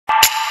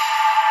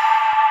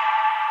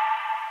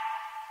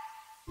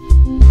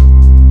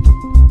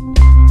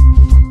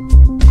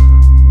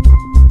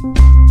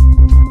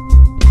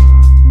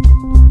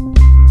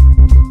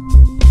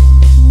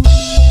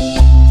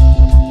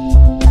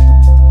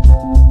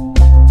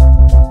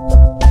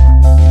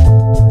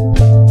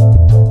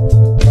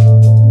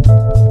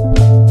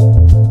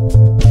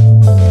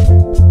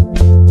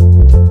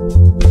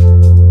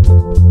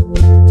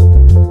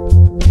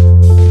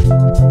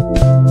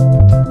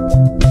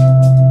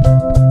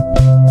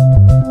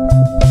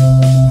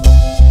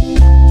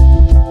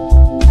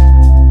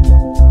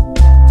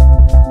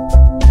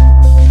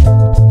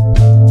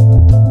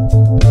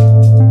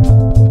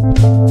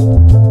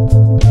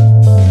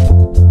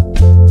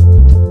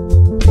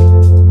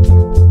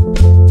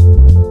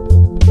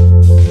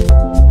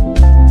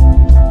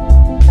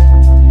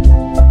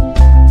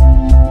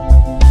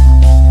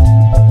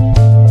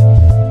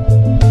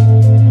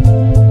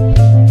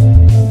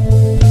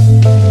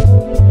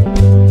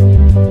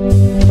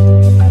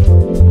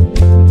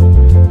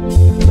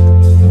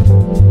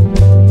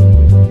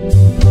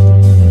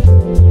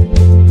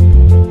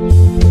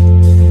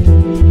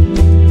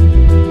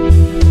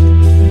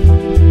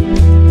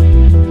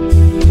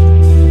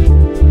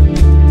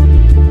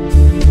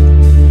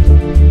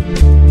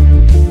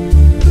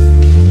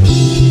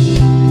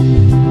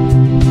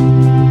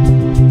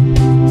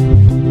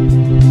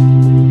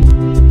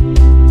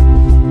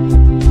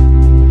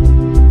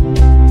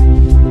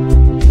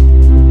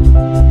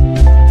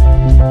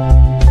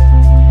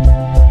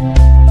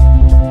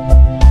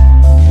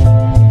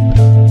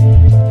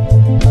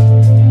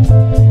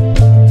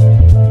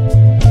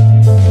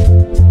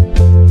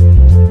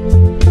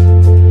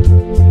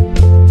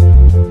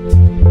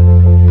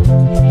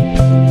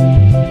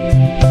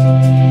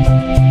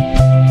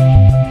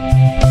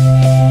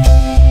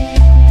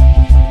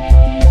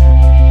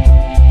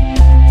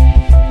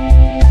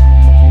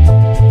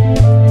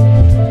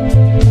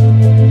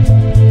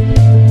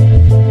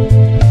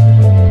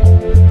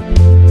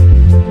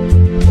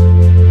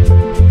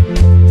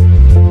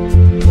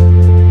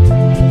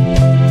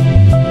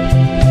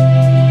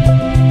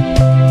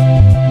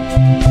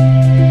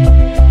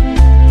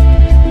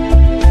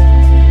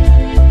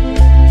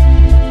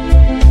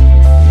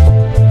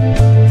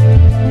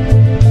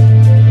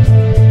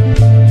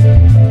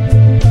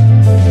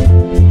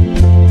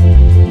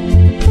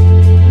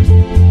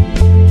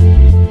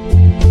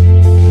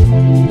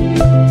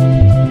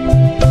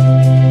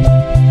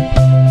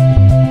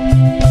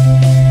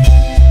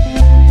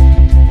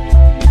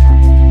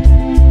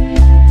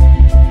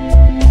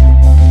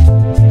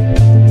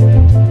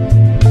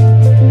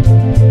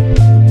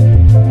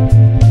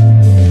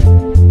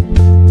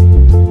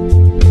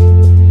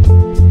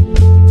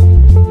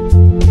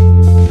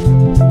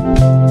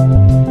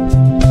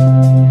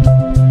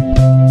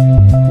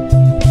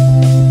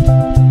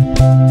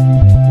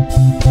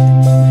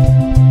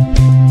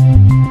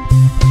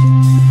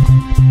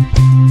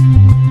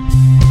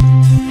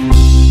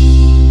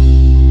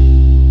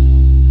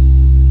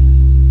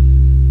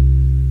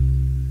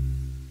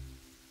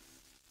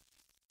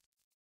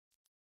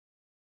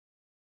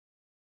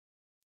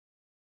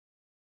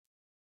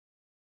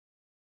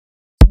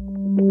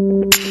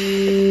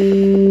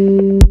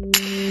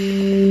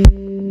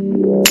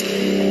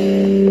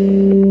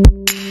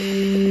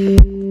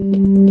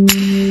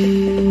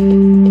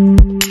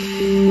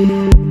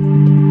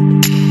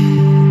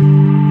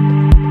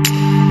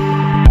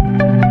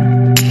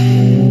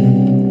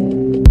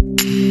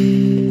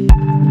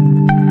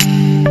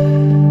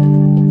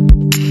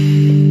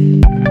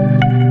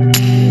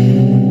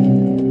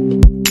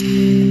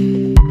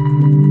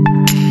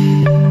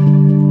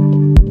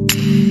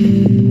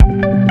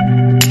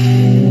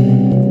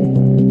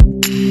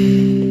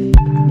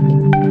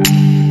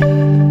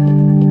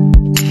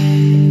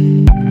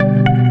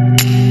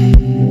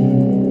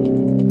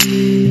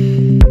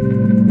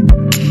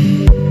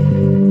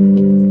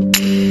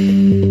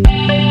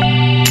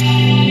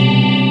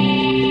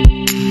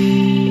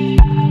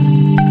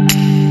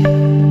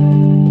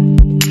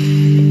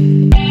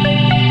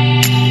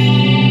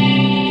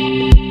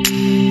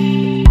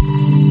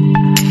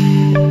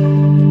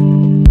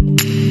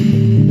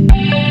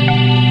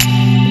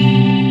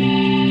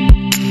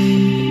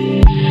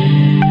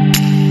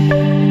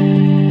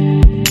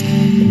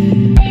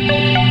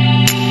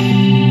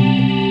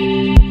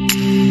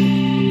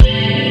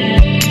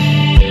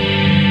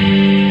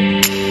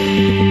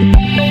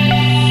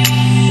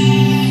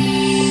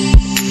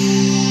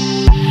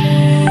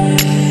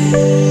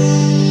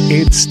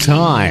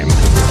time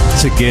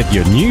to get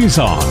your news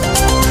on.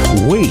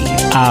 We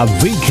are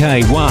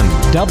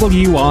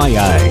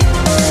VK1WIA.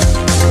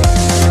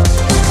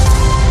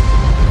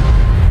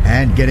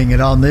 And getting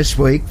it on this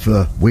week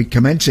for week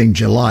commencing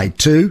July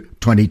 2,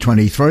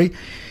 2023,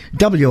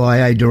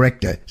 WIA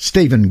Director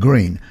Stephen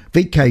Green,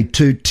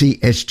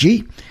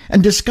 VK2TSG,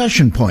 and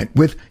Discussion Point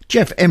with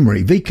Jeff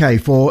Emery,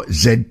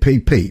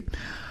 VK4ZPP.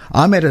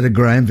 I'm Editor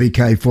Graham,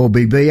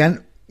 VK4BB,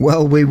 and,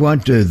 well, we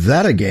won't do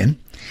that again.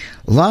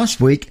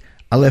 Last week,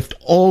 I left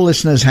all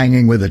listeners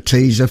hanging with a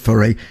teaser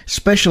for a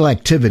special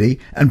activity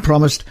and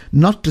promised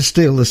not to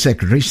steal the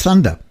Secretary's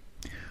thunder.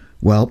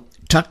 Well,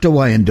 tucked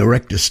away in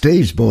Director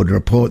Steve's board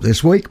report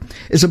this week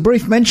is a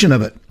brief mention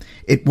of it.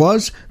 It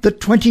was the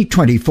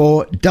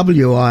 2024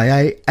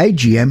 WIA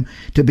AGM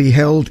to be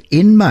held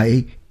in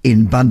May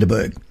in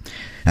Bundaberg.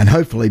 And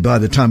hopefully by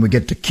the time we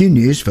get to Q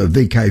News for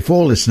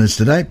VK4 listeners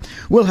today,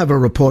 we'll have a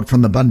report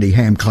from the Bundy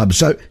Ham Club,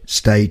 so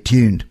stay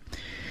tuned.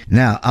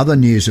 Now, other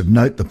news of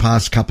note the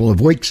past couple of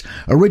weeks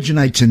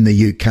originates in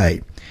the UK.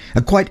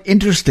 A quite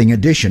interesting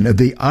edition of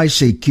the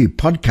ICQ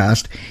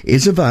podcast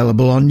is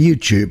available on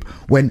YouTube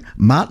when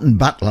Martin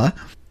Butler,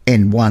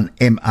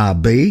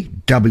 N1MRB,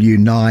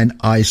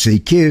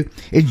 W9ICQ,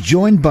 is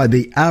joined by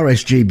the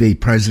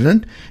RSGB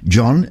President,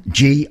 John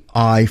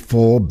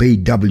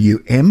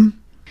GI4BWM,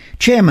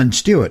 Chairman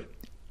Stewart,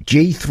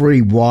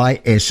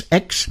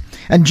 G3YSX,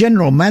 and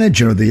General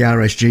Manager of the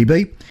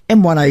RSGB,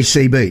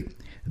 M1ACB.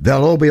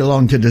 They'll all be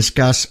along to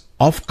discuss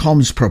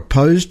Ofcom's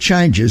proposed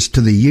changes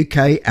to the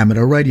UK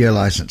amateur radio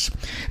licence.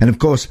 And of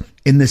course,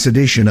 in this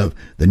edition of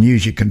The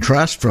News You Can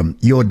Trust from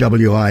your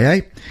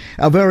WIA,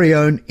 our very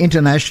own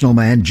international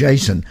man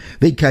Jason,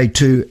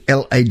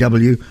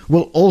 VK2LAW,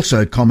 will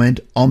also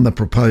comment on the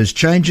proposed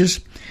changes.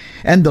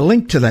 And the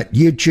link to that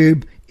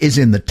YouTube is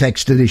in the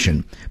text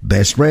edition,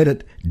 best read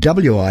at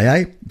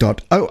wia.org.au.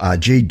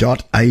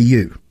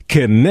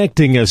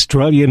 Connecting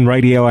Australian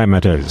radio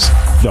amateurs.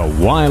 The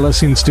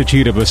Wireless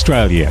Institute of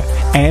Australia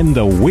and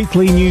the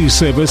weekly news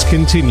service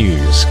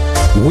continues.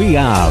 We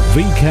are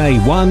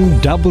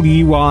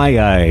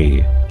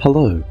VK1WIA.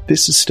 Hello,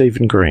 this is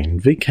Stephen Green,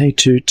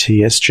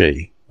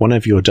 VK2TSG, one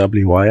of your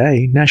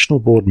WIA national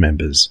board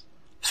members.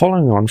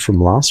 Following on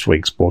from last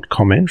week's board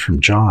comment from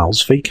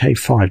Giles,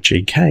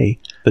 VK5GK,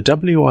 the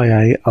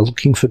WIA are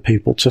looking for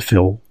people to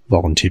fill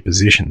volunteer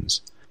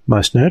positions,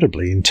 most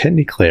notably in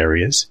technical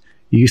areas,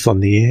 Youth on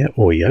the Air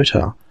or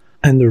YOTA,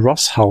 and the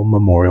Ross Hull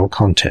Memorial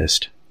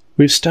Contest.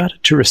 We've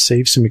started to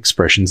receive some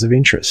expressions of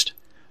interest,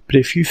 but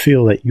if you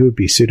feel that you would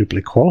be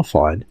suitably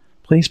qualified,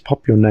 please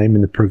pop your name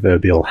in the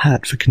proverbial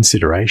hat for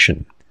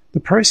consideration. The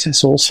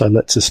process also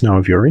lets us know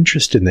of your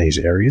interest in these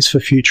areas for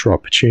future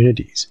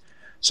opportunities,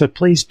 so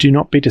please do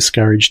not be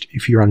discouraged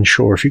if you're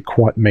unsure if you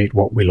quite meet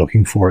what we're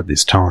looking for at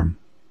this time.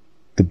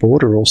 The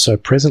board are also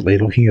presently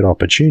looking at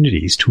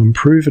opportunities to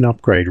improve and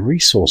upgrade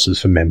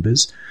resources for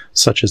members,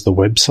 such as the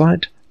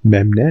website,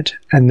 Memnet,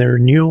 and the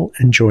renewal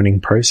and joining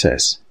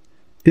process.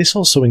 This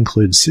also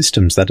includes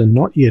systems that are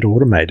not yet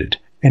automated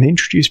and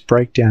introduce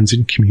breakdowns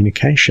in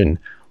communication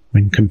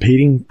when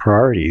competing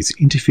priorities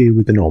interfere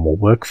with the normal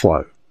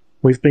workflow.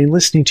 We've been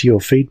listening to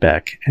your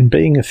feedback, and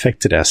being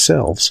affected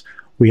ourselves,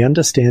 we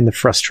understand the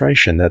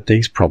frustration that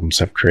these problems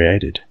have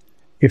created.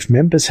 If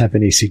members have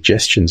any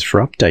suggestions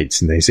for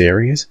updates in these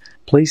areas,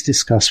 please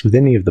discuss with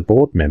any of the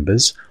board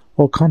members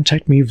or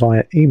contact me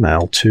via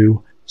email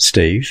to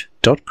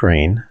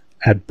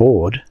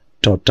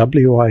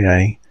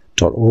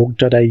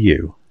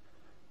steve.green@board.wia.org.au.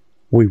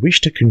 We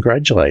wish to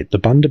congratulate the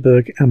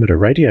Bundaberg Amateur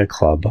Radio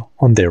Club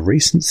on their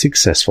recent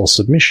successful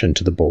submission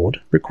to the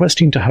board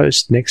requesting to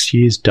host next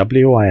year's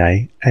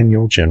WIA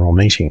Annual General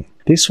Meeting.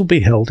 This will be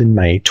held in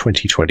May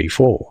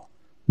 2024.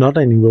 Not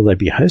only will they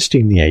be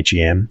hosting the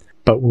AGM,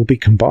 but will be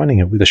combining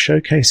it with a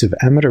showcase of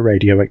amateur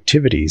radio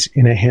activities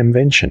in a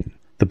hamvention.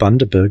 The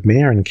Bundaberg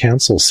Mayor and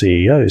Council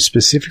CEO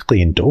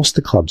specifically endorsed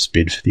the club's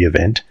bid for the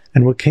event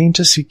and were keen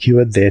to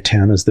secure their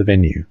town as the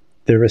venue.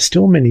 There are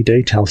still many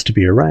details to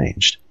be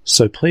arranged,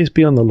 so please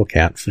be on the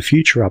lookout for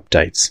future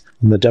updates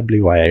on the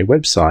WIA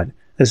website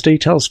as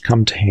details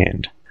come to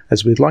hand,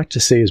 as we'd like to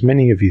see as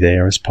many of you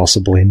there as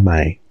possible in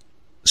May.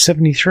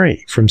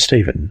 73 from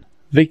Stephen,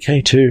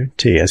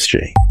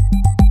 VK2TSG.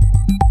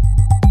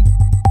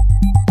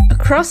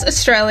 Across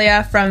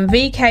Australia from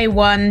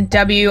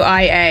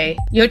VK1WIA,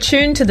 you're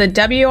tuned to the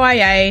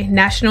WIA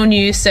National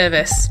News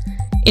Service.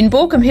 In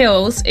Baulkham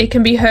Hills, it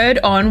can be heard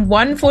on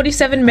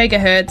 147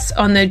 MHz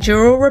on the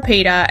dual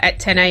repeater at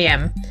 10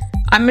 a.m.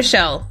 I'm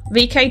Michelle,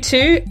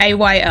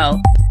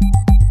 VK2AYL.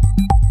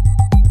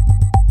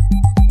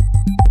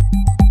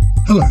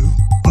 Hello,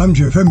 I'm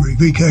Jeff Emery,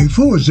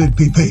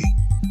 VK4ZPP,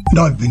 and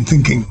I've been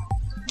thinking.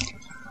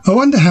 I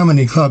wonder how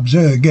many clubs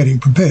are getting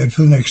prepared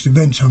for the next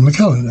events on the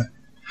calendar.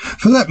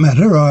 For that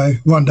matter, I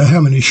wonder how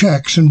many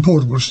shacks and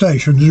portable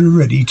stations are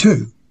ready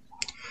too.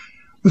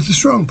 With the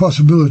strong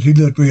possibility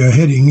that we are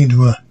heading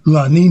into a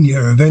La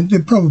Nina event, the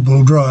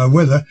probable drier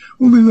weather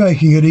will be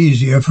making it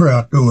easier for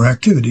outdoor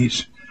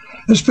activities,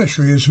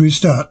 especially as we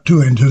start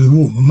to enter the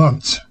warmer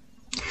months.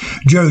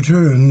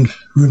 Jota and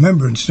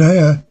Remembrance Day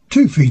are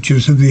two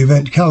features of the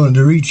event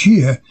calendar each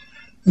year,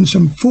 and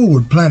some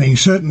forward planning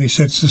certainly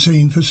sets the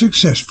scene for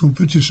successful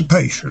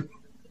participation.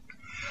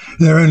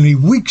 They're only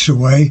weeks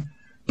away,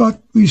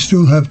 but we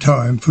still have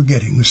time for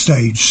getting the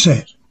stage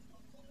set.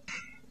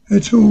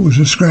 It's always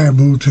a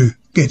scramble to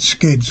get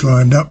skids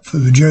lined up for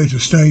the Jota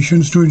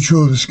stations to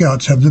ensure the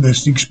Scouts have the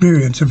best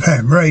experience of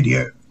ham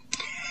radio.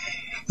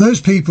 Those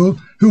people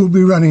who will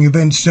be running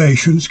event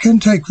stations can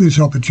take this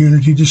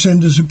opportunity to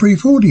send us a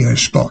brief audio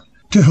spot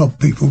to help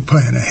people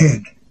plan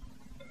ahead.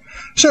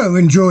 So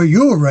enjoy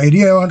your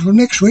radio until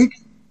next week.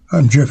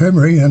 I'm Jeff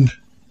Emery, and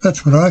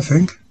that's what I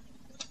think.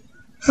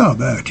 How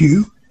about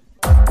you?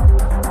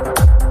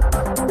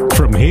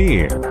 From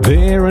here,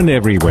 there and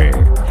everywhere,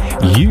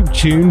 you've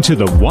tuned to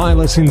the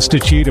Wireless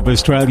Institute of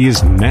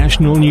Australia's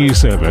National News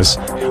Service.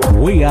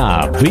 We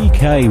are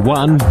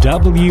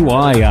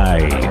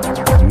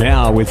VK1WIA.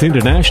 Now with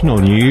international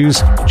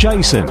news,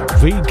 Jason,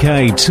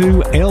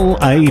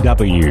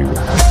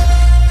 VK2LAW.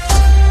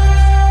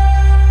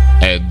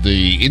 And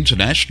the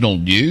international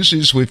news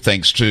is with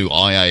thanks to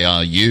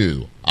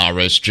IARU,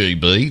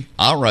 RSGB,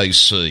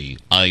 RAC,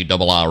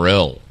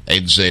 ARRL,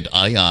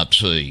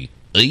 NZART,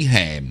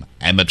 EHAM,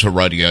 Amateur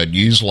Radio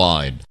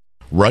Newsline,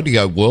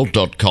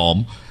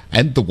 RadioWorld.com,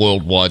 and the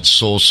worldwide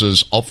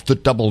sources of the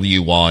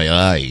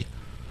WIA.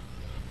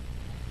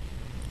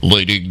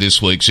 Leading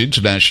this week's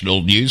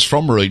international news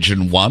from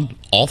Region 1,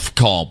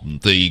 Ofcom,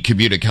 the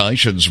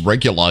communications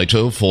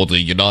regulator for the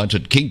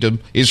United Kingdom,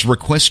 is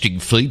requesting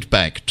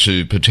feedback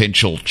to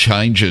potential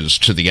changes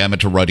to the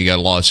amateur radio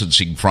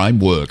licensing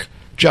framework.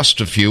 Just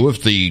a few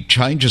of the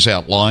changes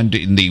outlined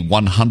in the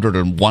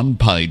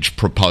 101-page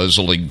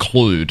proposal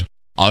include: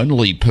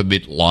 only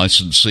permit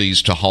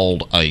licensees to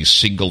hold a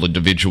single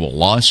individual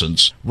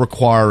licence,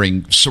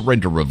 requiring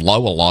surrender of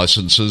lower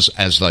licences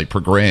as they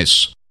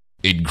progress.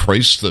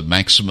 Increase the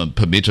maximum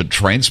permitted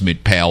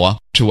transmit power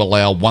to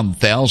allow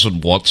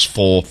 1,000 watts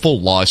for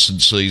full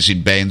licensees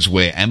in bands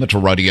where amateur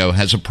radio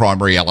has a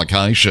primary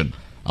allocation.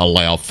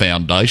 Allow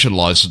foundation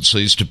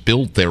licensees to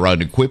build their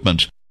own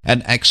equipment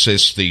and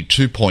access the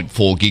 2.4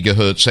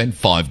 GHz and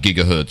 5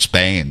 GHz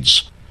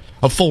bands.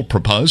 A full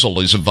proposal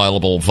is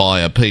available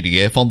via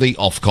PDF on the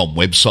Ofcom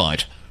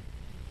website.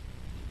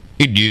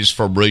 In news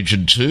from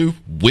Region 2,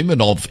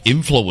 Women of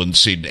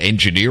Influence in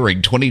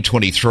Engineering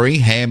 2023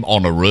 Ham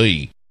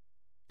Honoree.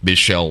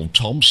 Michelle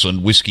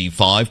Thompson, Whiskey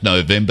 5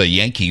 November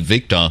Yankee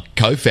Victor,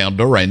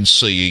 co-founder and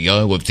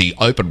CEO of the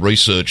Open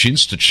Research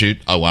Institute,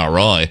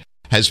 ORI,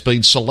 has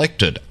been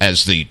selected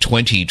as the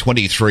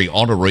 2023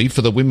 honoree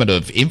for the Women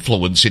of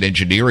Influence in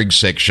Engineering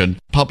section,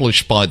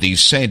 published by the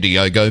San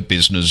Diego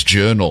Business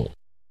Journal.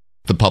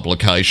 The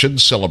publication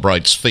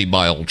celebrates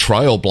female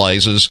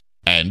trailblazers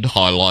and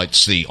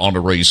highlights the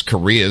honorees'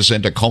 careers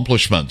and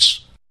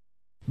accomplishments.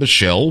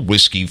 Michelle,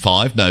 Whiskey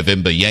 5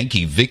 November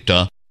Yankee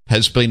Victor,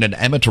 has been an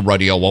amateur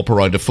radio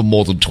operator for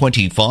more than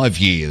 25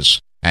 years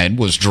and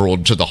was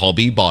drawn to the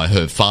hobby by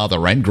her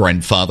father and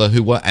grandfather,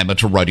 who were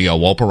amateur radio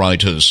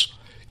operators.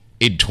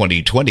 In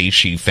 2020,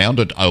 she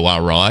founded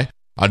ORI,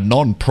 a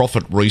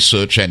non-profit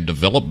research and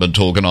development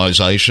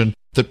organisation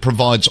that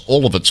provides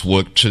all of its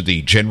work to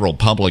the general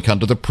public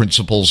under the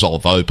principles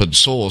of open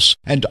source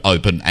and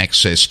open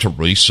access to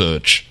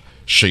research.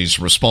 She's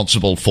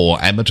responsible for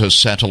amateur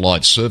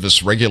satellite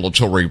service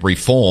regulatory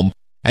reform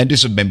and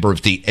is a member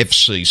of the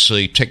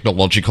FCC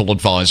Technological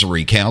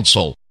Advisory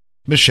Council.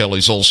 Michelle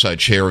is also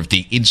chair of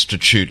the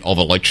Institute of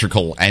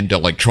Electrical and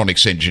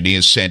Electronics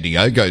Engineers San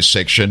Diego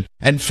section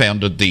and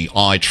founded the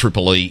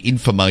IEEE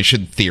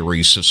Information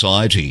Theory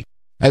Society,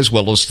 as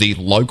well as the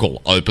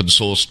local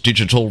open-source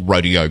digital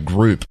radio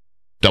group.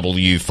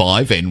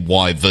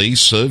 W5NYV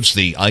serves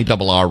the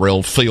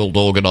ARRL Field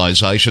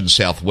Organisation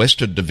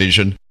Southwestern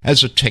Division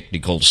as a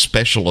technical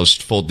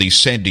specialist for the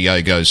San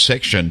Diego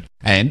section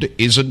and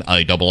is an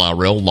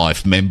ARRL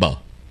Life member.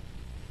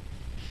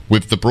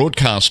 With the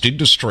broadcast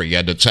industry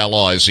and its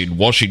allies in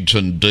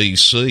Washington,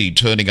 D.C.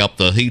 turning up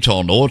the heat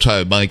on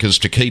automakers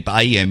to keep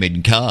AM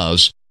in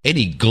cars,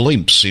 any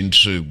glimpse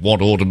into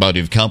what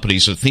automotive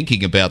companies are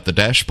thinking about the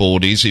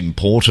dashboard is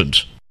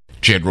important.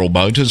 General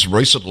Motors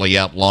recently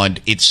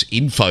outlined its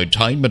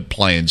infotainment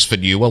plans for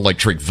new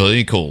electric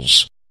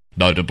vehicles.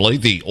 Notably,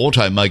 the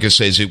automaker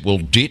says it will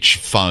ditch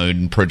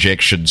phone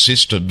projection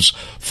systems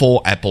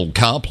for Apple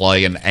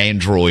CarPlay and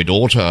Android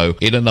Auto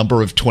in a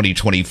number of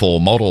 2024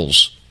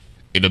 models.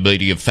 In a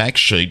media fact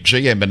sheet,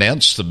 GM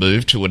announced the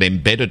move to an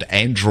embedded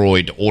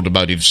Android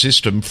automotive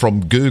system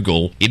from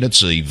Google in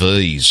its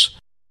EVs.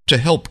 To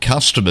help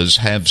customers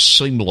have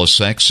seamless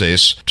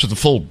access to the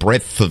full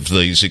breadth of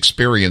these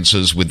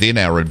experiences within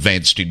our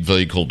advanced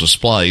in-vehicle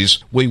displays,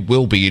 we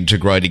will be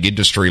integrating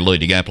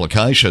industry-leading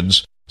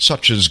applications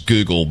such as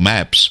Google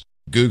Maps,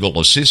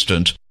 Google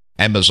Assistant,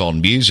 Amazon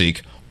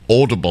Music,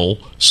 Audible,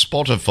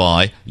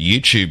 Spotify,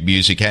 YouTube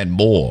Music and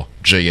more,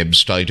 GM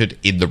stated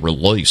in the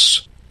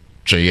release.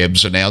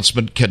 GM's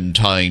announcement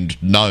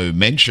contained no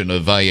mention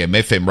of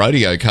AM/FM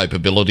radio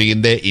capability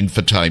in their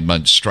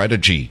infotainment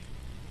strategy.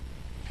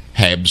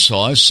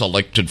 HAMSI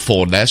selected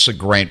for NASA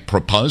grant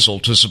proposal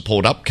to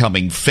support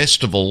upcoming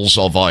festivals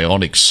of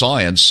ionic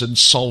science and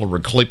solar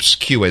eclipse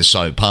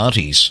QSO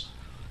parties.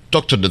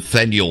 Dr.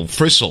 Nathaniel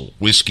Frissell,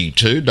 Whiskey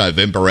 2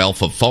 November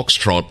Alpha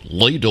Foxtrot,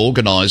 lead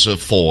organiser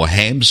for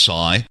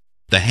HAMSI,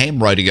 the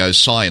Ham Radio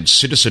Science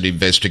Citizen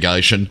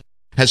Investigation,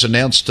 has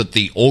announced that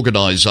the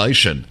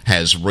organisation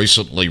has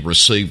recently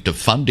received a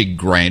funding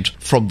grant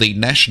from the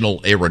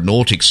National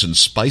Aeronautics and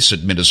Space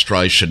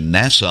Administration,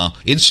 NASA,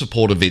 in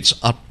support of its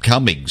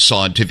upcoming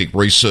scientific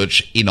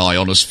research in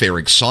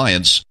ionospheric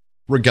science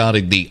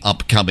regarding the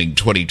upcoming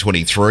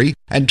 2023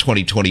 and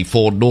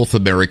 2024 North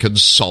American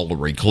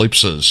solar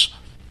eclipses.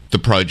 The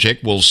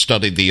project will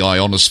study the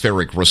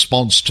ionospheric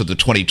response to the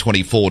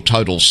 2024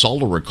 total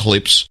solar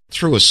eclipse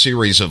through a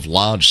series of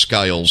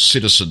large-scale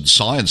citizen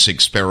science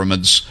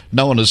experiments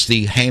known as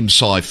the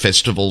HAMSI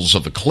Festivals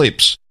of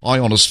Eclipse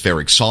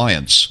Ionospheric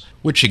Science,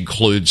 which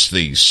includes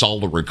the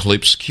solar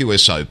eclipse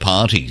QSO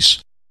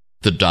parties.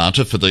 The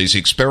data for these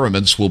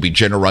experiments will be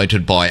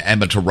generated by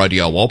amateur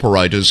radio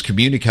operators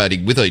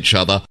communicating with each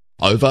other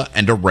over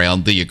and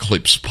around the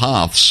eclipse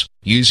paths,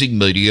 using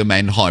medium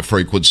and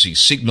high-frequency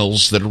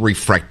signals that are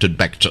refracted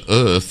back to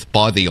Earth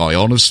by the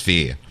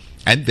ionosphere,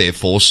 and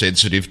therefore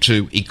sensitive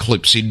to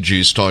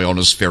eclipse-induced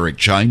ionospheric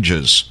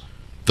changes.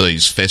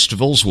 These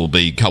festivals will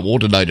be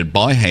coordinated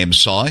by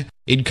HAMSI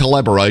in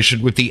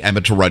collaboration with the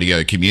amateur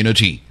radio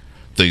community.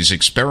 These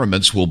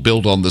experiments will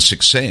build on the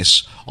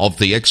success of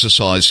the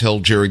exercise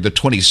held during the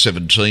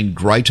 2017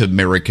 Great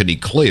American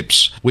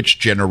Eclipse, which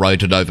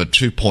generated over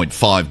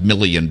 2.5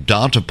 million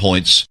data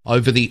points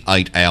over the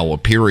 8-hour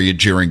period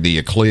during the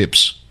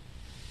eclipse.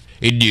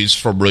 In news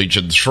from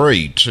Region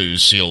 3 to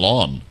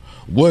Ceylon,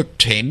 Work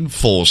 10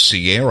 for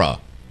Sierra.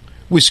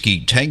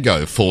 Whiskey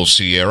Tango for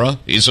Sierra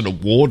is an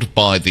award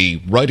by the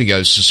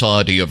Radio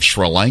Society of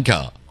Sri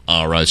Lanka,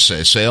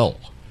 RSSL.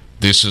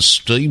 This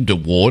esteemed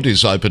award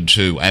is open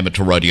to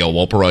amateur radio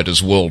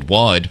operators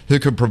worldwide who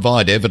can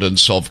provide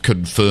evidence of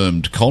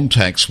confirmed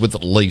contacts with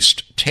at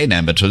least 10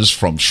 amateurs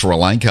from Sri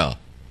Lanka.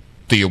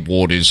 The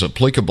award is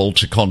applicable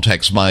to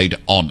contacts made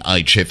on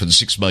HF and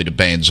 6 metre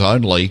bands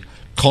only,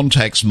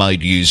 contacts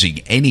made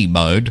using any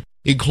mode,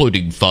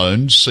 including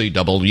phone,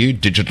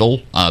 CW, digital,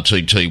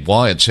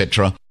 RTTY,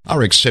 etc.,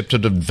 are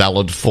accepted and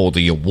valid for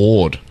the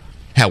award.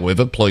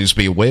 However, please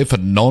be aware for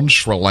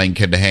non-Sri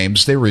Lankan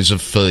hams there is a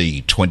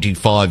fee,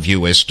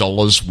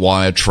 $25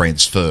 wire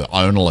transfer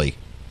only.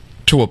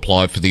 To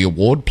apply for the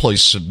award,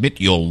 please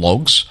submit your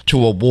logs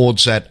to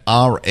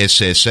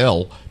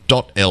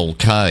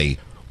awards@rssl.lk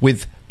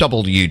with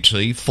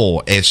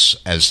WT4S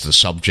as the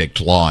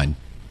subject line.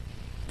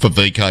 For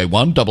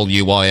VK1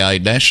 WIA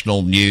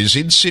National News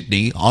in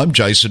Sydney, I'm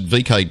Jason,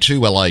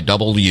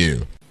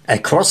 VK2LAW.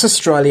 Across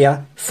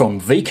Australia, from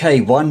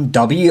VK1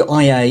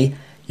 WIA,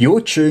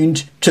 you're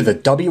tuned to the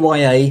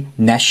WIA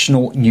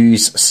National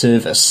News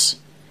Service.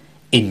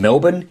 In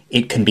Melbourne,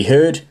 it can be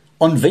heard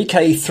on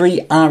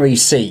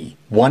VK3REC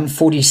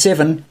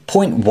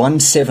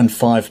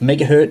 147.175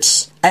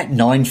 MHz at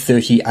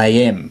 9:30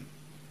 AM.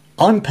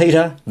 I'm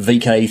Peter,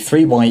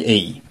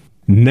 VK3YE.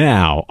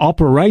 Now,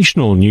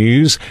 operational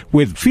news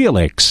with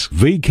Felix,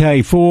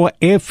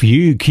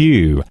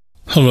 VK4FUQ.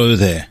 Hello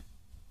there.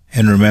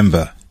 And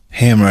remember,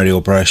 ham radio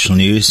operational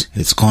news,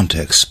 it's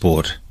contact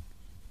sport.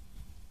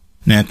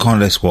 Now,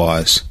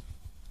 context-wise,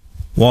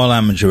 while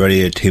amateur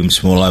radio teams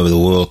from all over the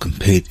world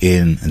compete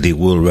in the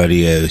World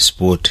Radio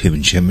Sport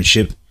Team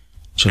Championship,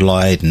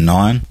 July 8 and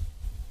 9,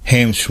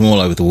 hams from all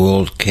over the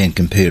world can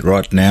compete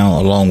right now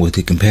along with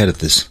the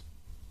competitors.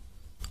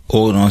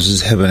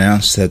 Organisers have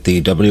announced that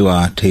the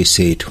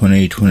WRTC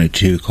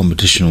 2022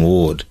 Competition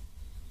Award.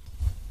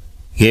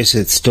 Yes,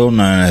 it's still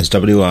known as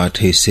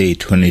WRTC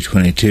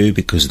 2022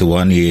 because of the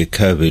one-year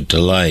COVID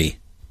delay.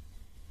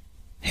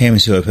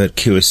 Hams who have had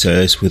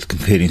QSOs with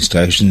competing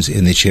stations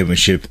in the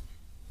championship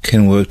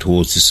can work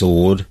towards this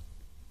award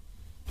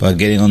by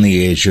getting on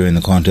the air during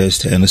the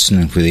contest and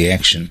listening for the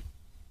action.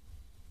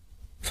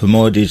 For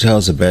more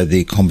details about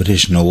the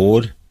competition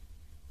award,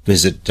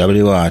 visit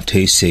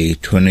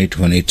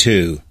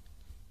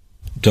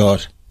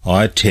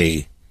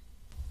WRTC2022.it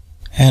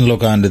and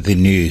look under the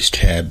News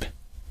tab.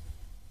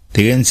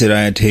 The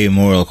NZAT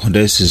Memorial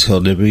Contest is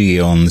held every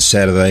year on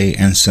Saturday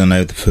and Sunday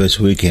of the first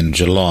weekend of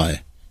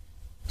July.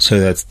 So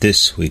that's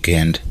this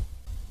weekend.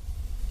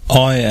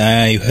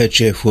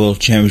 IAAHF World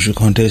Championship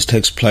Contest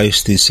takes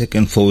place the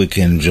second full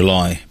weekend of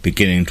July,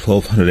 beginning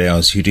 1200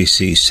 hours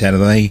UTC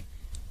Saturday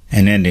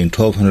and ending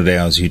 1200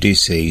 hours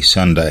UTC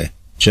Sunday,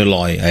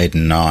 July 8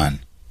 and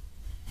 9.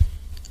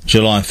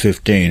 July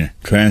 15,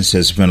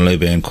 Trans-Tasman Low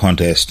Band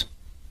Contest.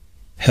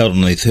 Held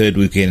on the third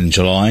weekend in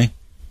July,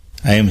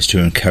 aims to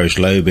encourage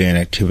low band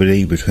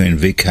activity between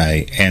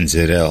VK and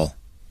ZL.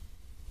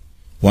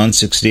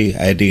 160,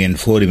 80 and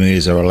 40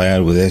 metres are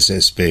allowed with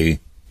SSB,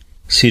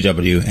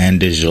 CW and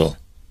digital,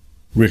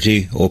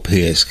 RTTY or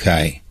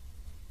PSK.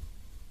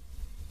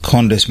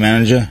 Contest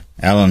Manager,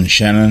 Alan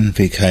Shannon,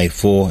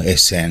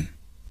 VK4SN.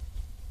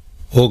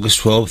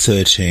 August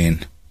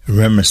 12-13,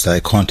 Remembrance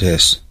Day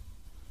Contest.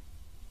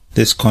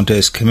 This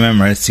contest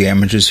commemorates the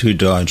amateurs who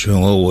died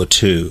during World War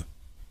II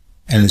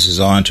and is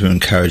designed to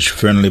encourage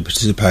friendly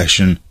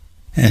participation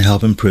and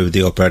help improve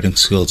the operating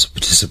skills of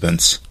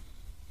participants.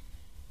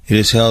 It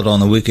is held on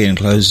the weekend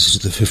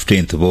closest to the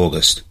 15th of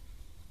August,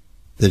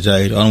 the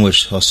date on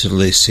which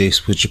hostilities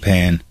ceased with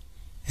Japan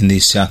in the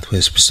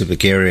Southwest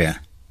Pacific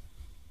area.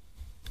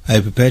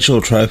 A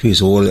perpetual trophy is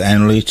awarded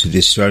annually to the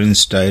Australian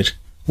state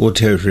or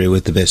territory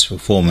with the best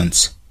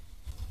performance.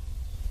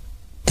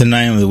 The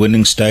name of the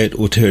winning state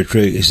or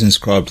territory is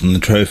inscribed on the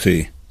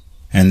trophy,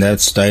 and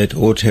that state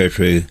or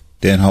territory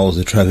then holds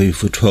the trophy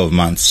for 12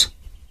 months.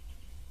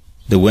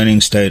 The winning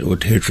state or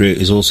territory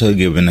is also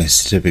given a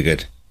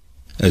certificate,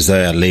 as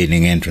they are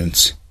leading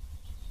entrants.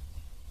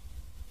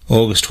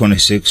 August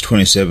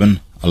 26-27,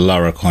 a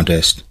Lara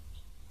contest.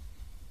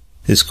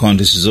 This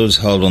contest is always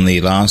held on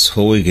the last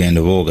full weekend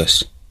of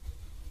August.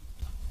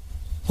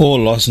 All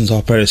licensed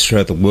operators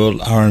throughout the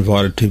world are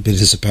invited to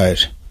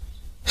participate.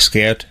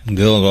 Scout and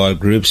Girl Guide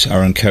groups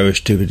are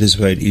encouraged to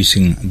participate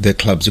using their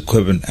club's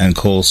equipment and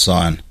call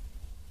sign.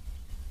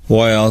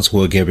 YLs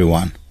work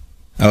everyone.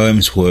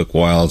 OMs work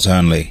YLs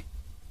only.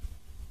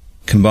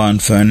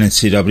 Combined phone and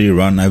CW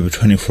run over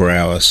 24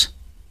 hours.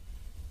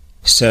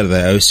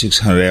 Saturday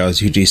 0600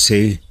 hours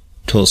UTC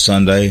till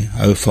Sunday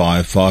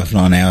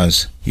 0559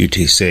 hours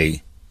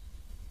UTC.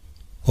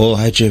 All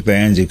HF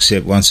bands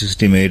except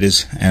 160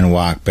 metres and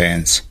WARC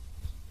bands.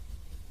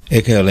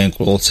 Echolink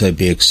will also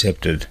be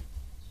accepted.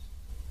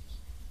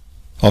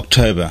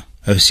 October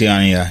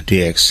Oceania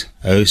DX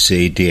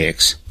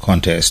OCDX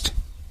contest.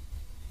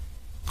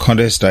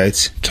 Contest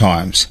dates,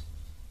 times.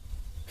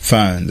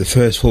 Phone, the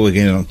first full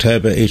weekend in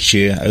October each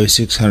year,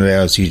 0600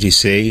 hours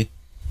UTC,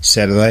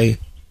 Saturday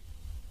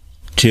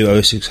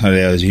to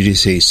 0600 hours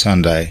UTC,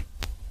 Sunday.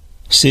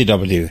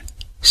 CW,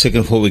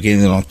 second full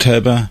weekend in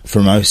October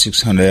from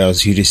 0600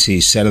 hours UTC,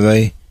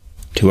 Saturday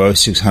to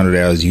 0600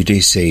 hours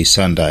UTC,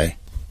 Sunday.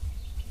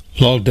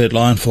 Log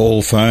deadline for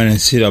all phone and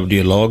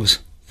CW logs,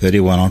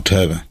 31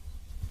 October.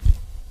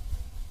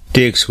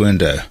 DX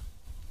window.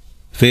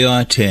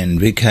 VI10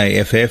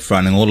 VKFF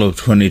running all of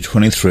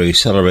 2023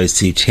 celebrates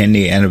the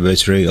 10-year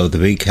anniversary of the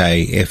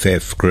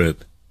VKFF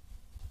group.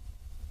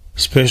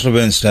 Special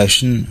event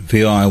station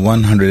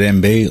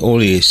VI100MB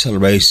all year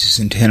celebrates the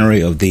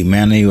centenary of the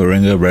Manly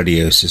Warringah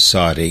Radio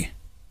Society.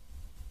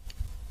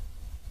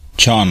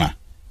 China.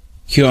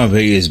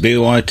 QRV is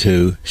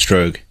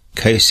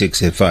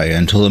BY2/K6FA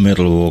until the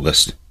middle of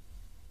August.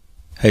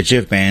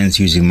 HF bands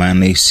using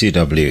mainly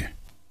CW.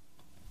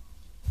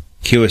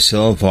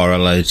 QSL via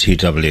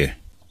LATW.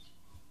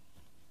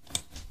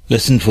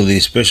 Listen for the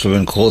special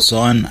event call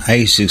sign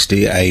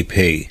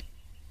A60AP,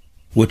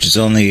 which is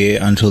on the air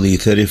until the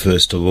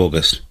 31st of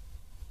August.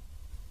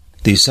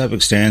 The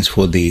suffix stands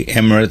for the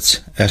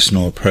Emirates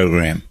Astronaut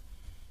Program,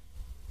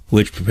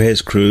 which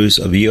prepares crews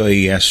of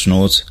UAE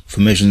astronauts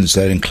for missions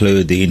that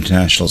include the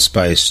International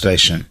Space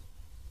Station.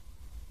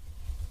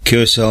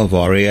 QSL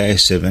via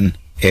EA7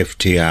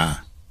 FTR.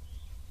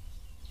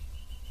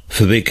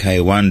 For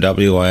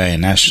VK1WIA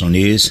National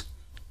News,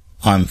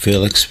 I'm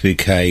Felix,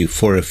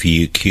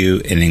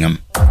 VK4FUQ Inningham.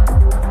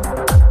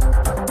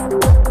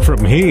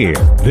 From here,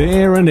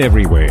 there and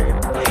everywhere,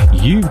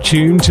 you've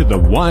tuned to the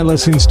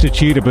Wireless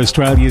Institute of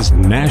Australia's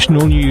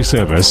National News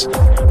Service.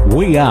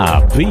 We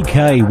are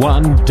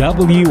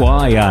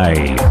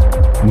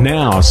VK1WIA.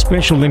 Now,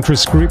 special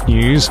interest group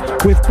news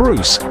with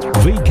Bruce,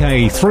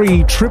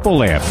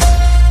 VK3FFF.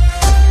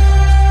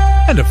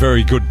 And a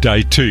very good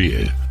day to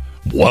you.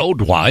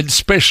 Worldwide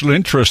Special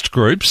Interest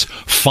Groups,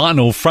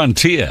 Final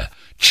Frontier,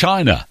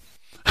 China.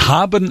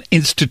 Harbin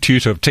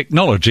Institute of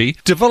Technology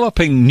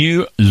developing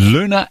new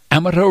lunar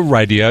amateur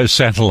radio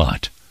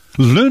satellite.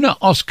 Lunar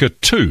Oscar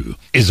 2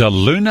 is a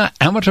lunar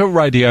amateur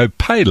radio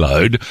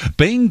payload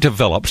being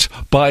developed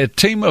by a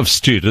team of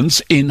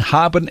students in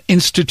Harbin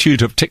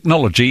Institute of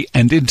Technology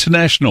and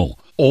International,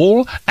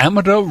 all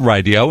amateur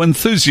radio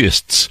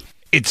enthusiasts.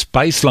 Its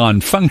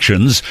baseline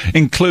functions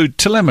include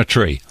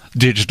telemetry,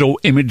 digital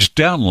image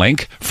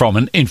downlink from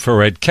an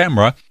infrared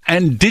camera,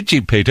 and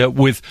digipeater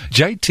with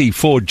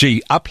JT4G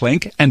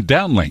uplink and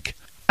downlink.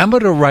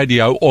 Amateur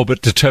radio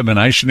orbit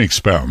determination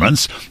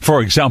experiments,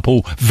 for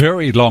example,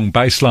 very long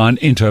baseline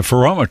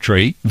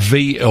interferometry,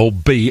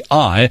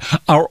 VLBI,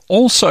 are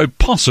also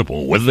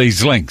possible with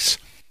these links.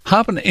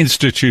 Harbin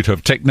Institute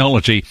of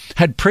Technology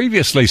had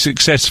previously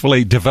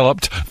successfully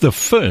developed the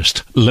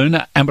first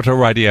lunar amateur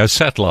radio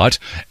satellite,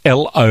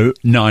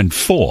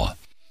 LO94.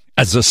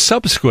 As a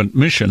subsequent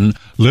mission,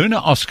 Lunar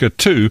Oscar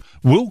 2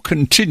 will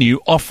continue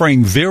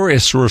offering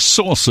various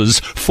resources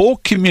for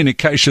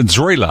communications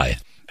relay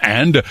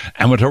and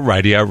amateur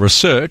radio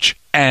research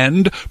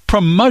and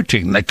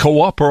promoting the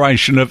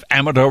cooperation of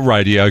amateur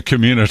radio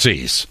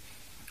communities.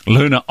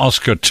 Lunar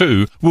Oscar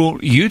 2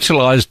 will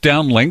utilise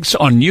downlinks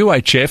on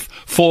UHF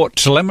for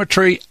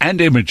telemetry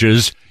and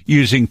images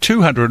using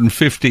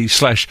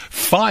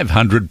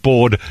 250/500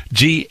 baud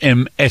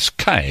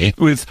GMSK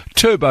with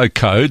turbo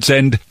codes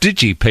and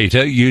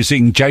digipeater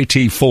using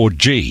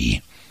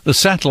JT4G. The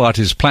satellite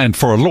is planned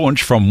for a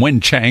launch from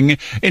Wenchang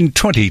in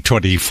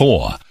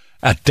 2024.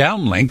 A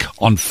downlink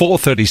on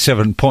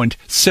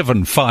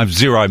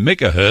 437.750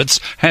 MHz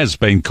has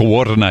been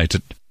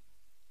coordinated.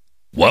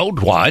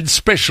 Worldwide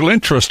Special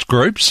Interest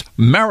Groups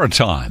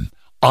Maritime,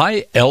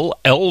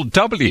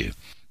 ILLW.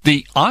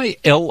 The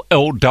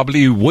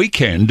ILLW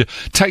weekend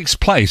takes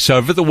place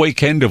over the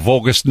weekend of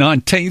August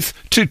 19th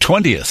to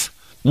 20th.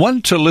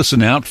 One to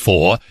listen out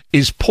for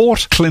is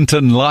Port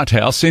Clinton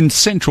Lighthouse in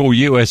central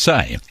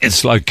USA.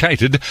 It's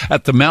located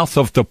at the mouth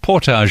of the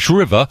Portage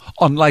River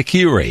on Lake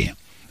Erie.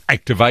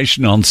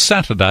 Activation on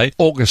Saturday,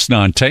 August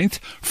 19th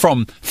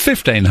from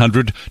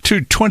 1500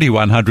 to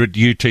 2100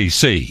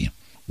 UTC.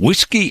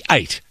 Whiskey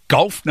 8,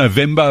 Golf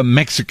November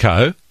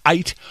Mexico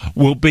 8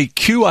 will be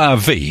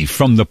QRV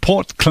from the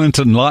Port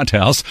Clinton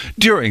Lighthouse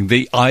during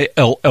the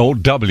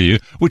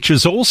ILLW, which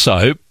is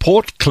also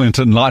Port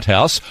Clinton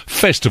Lighthouse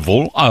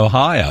Festival,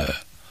 Ohio.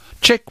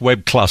 Check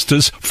web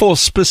clusters for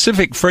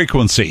specific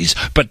frequencies,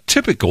 but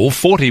typical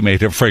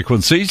 40-metre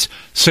frequencies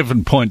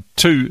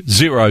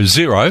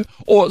 7.200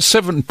 or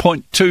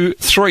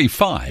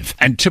 7.235,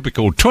 and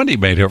typical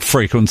 20-metre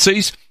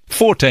frequencies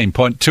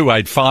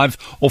 14.285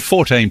 or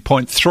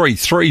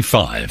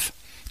 14.335.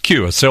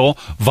 QSL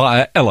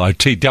via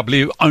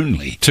LOTW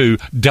only to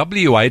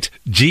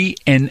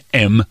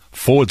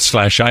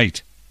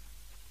W8GNM/8.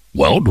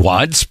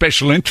 Worldwide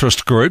Special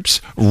Interest Groups,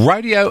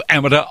 Radio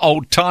Amateur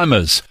Old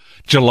Timers.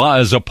 July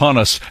is upon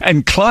us,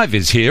 and Clive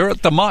is here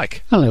at the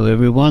mic. Hello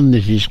everyone,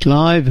 this is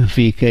Clive,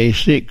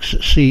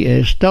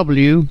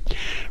 VK6CSW,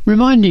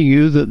 reminding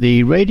you that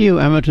the Radio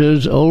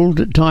Amateurs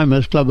Old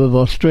Timers Club of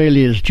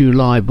Australia's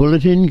July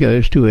Bulletin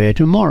goes to air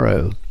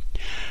tomorrow.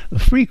 A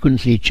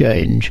frequency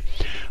change.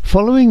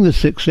 Following the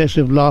success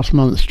of last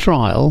month's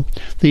trial,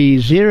 the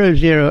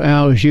 00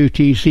 hours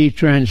UTC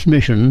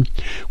transmission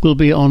will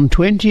be on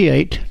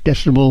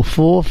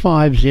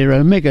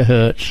 28.450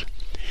 MHz.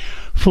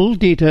 Full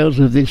details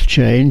of this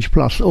change,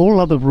 plus all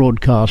other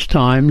broadcast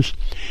times,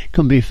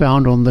 can be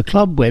found on the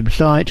club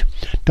website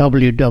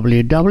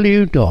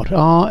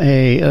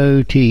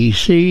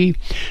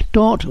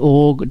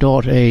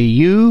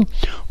www.raotc.org.au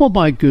or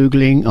by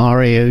googling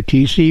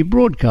RAOTC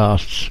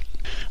broadcasts.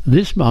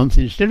 This month,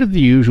 instead of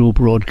the usual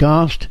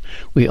broadcast,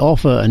 we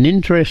offer an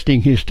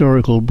interesting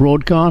historical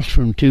broadcast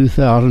from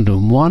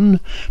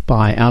 2001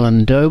 by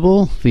Alan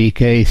Doble,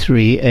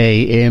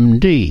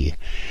 VK3AMD.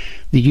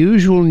 The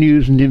usual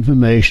news and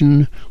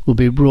information will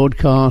be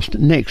broadcast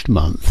next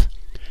month.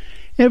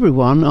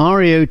 Everyone,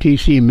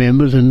 RAOTC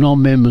members and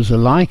non-members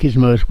alike, is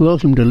most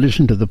welcome to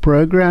listen to the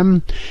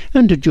programme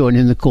and to join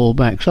in the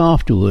callbacks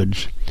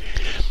afterwards.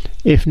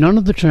 If none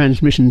of the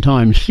transmission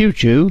times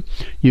suit you,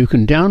 you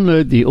can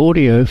download the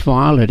audio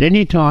file at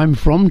any time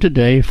from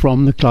today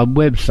from the club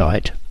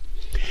website.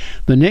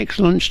 The next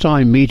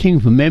lunchtime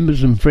meeting for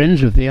members and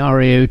friends of the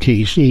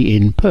RAOTC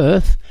in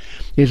Perth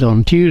is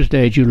on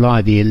Tuesday,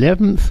 July the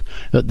 11th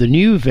at the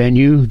new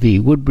venue, the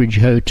Woodbridge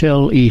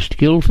Hotel, East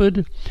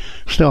Guildford,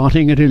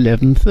 starting at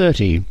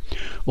 11:30.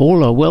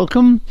 All are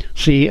welcome.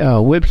 See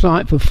our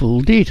website for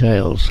full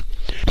details.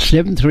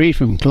 7-3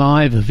 from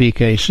Clive,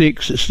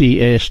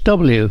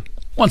 VK6CSW.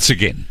 Once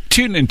again,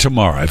 tune in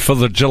tomorrow for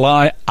the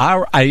July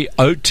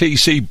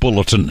RAOTC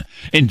Bulletin.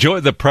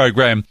 Enjoy the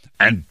program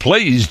and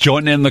please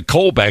join in the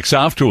callbacks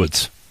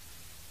afterwards.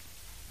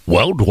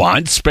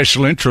 Worldwide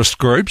Special Interest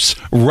Groups,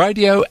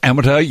 Radio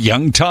Amateur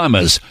Young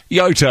Timers,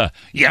 YOTA,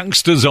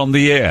 Youngsters on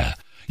the Air.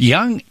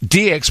 Young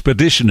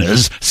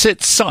de-expeditioners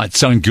set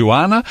sights on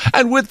Guyana,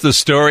 and with the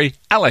story,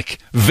 Alec,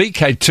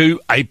 VK2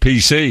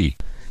 APC.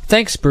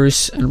 Thanks,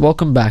 Bruce, and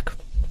welcome back.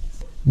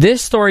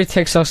 This story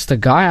takes us to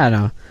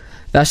Guyana.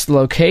 That's the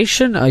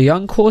location a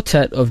young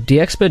quartet of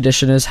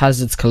de-expeditioners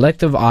has its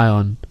collective eye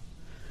on.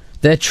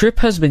 Their trip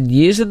has been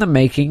years in the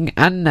making,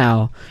 and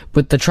now,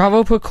 with the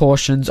travel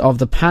precautions of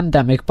the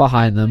pandemic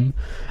behind them,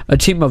 a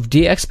team of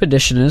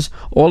de-expeditioners,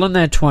 all in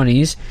their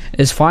 20s,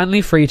 is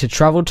finally free to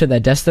travel to their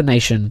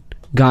destination,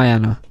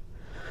 Guyana.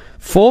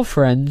 4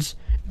 friends,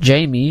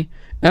 Jamie,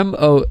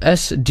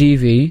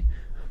 MOSDV,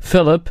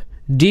 Philip,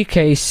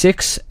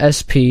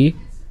 DK6SP,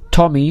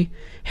 Tommy,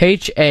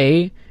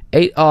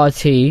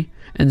 HA8RT,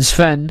 and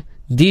Sven,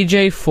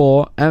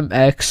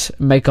 DJ4MX,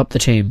 make up the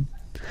team.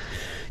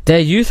 Their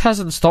youth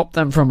hasn't stopped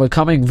them from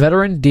becoming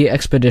veteran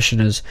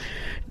de-expeditioners.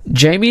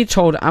 Jamie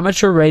told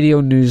Amateur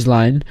Radio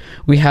Newsline,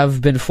 "We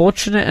have been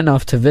fortunate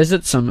enough to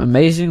visit some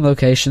amazing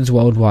locations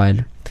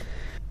worldwide."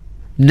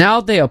 Now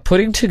they are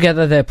putting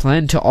together their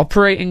plan to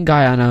operate in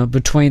Guyana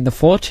between the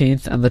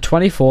 14th and the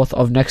 24th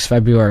of next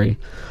February,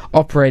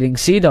 operating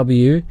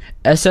CW,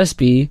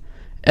 SSB,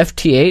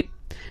 FT8,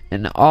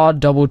 and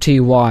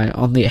RTTY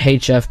on the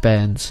HF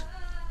bands.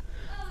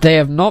 They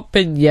have not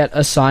been yet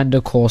assigned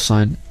a call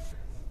sign.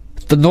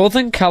 The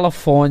Northern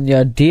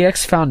California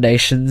DX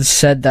Foundation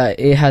said that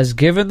it has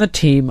given the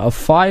team a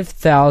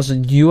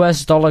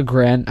 $5,000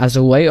 grant as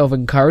a way of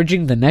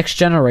encouraging the next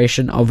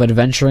generation of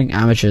adventuring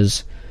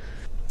amateurs.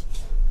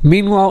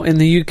 Meanwhile, in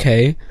the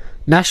UK,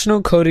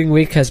 National Coding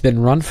Week has been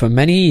run for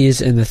many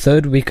years in the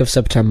 3rd week of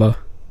September.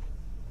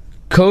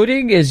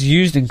 Coding is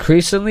used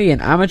increasingly in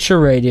amateur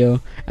radio,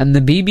 and the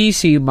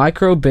BBC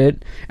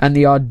microbit and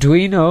the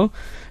Arduino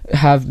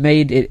have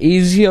made it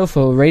easier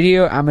for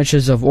radio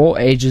amateurs of all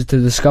ages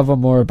to discover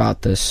more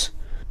about this.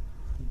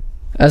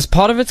 As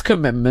part of its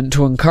commitment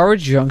to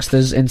encourage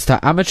youngsters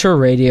into amateur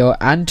radio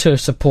and to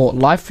support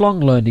lifelong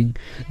learning,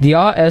 the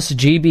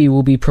RSGB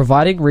will be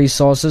providing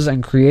resources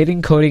and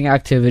creating coding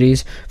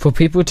activities for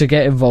people to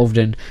get involved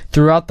in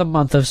throughout the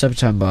month of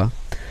September.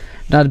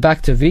 Now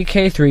back to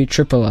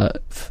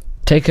VK3FFF.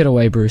 Take it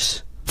away,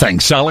 Bruce.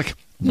 Thanks, Alec.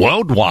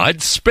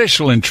 Worldwide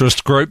Special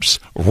Interest Groups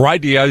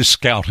Radio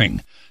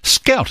Scouting.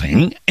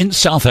 Scouting in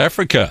South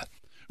Africa.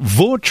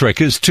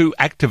 Voortrekkers to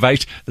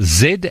activate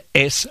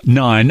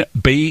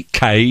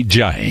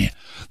ZS9BKJ.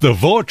 The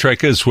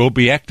Voortrekkers will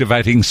be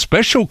activating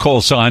special call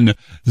sign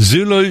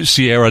Zulu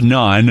Sierra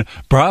 9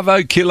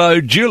 Bravo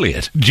Kilo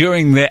Juliet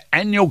during their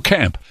annual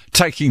camp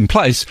taking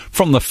place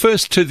from the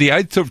 1st to the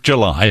 8th of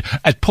July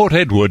at Port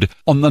Edward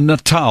on the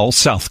Natal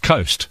South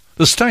Coast.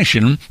 The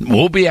station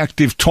will be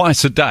active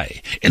twice a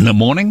day, in the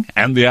morning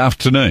and the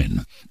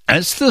afternoon.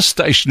 As the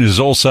station is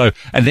also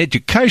an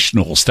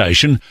educational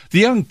station, the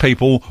young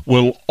people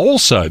will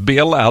also be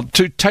allowed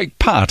to take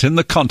part in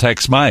the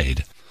contacts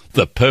made.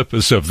 The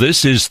purpose of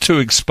this is to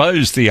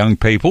expose the young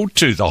people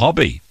to the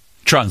hobby.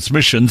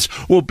 Transmissions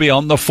will be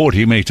on the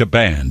 40-metre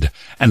band.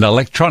 An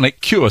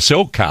electronic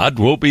QSL card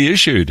will be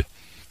issued.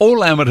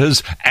 All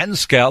amateurs and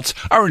scouts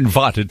are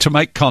invited to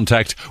make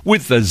contact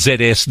with the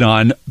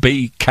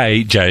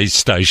ZS9BKJ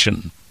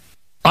station.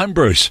 I'm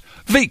Bruce,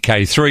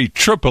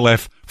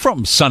 VK3FFF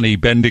from sunny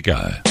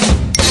Bendigo.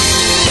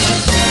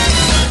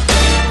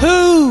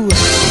 Who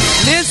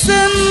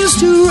listens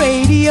to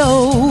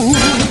radio?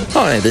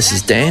 Hi, this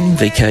is Dan,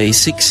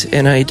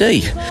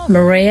 VK6NAD.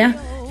 Maria,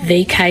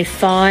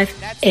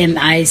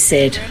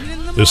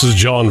 VK5MAZ. This is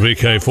John,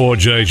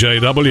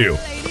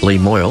 VK4JJW. Lee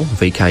Moyle,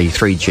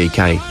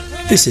 VK3GK.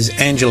 This is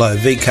Angelo,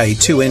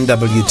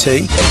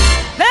 VK2NWT.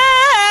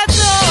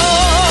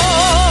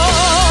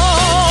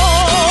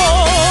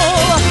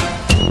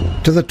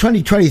 To the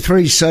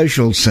 2023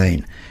 social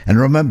scene. And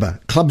remember,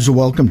 clubs are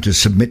welcome to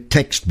submit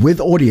text with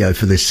audio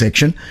for this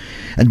section,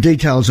 and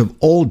details of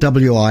all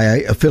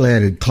WIA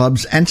affiliated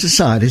clubs and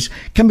societies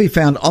can be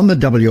found on the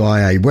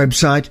WIA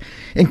website,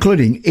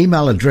 including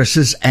email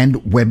addresses and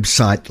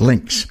website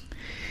links.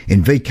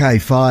 In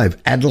VK5,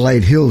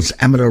 Adelaide Hills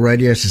Amateur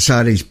Radio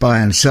Society's buy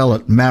and sell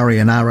at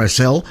Marion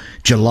RSL,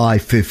 July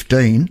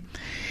 15.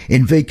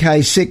 In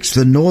VK6,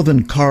 the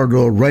Northern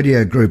Corridor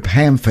Radio Group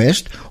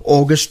Hamfest,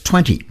 August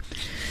 20.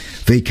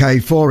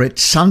 VK4 at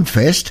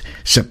Sunfest,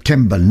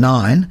 September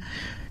 9.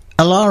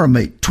 Alara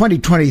Meet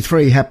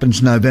 2023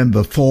 happens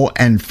November 4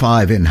 and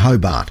 5 in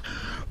Hobart.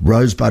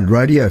 Rosebud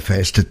Radio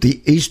Fest at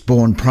the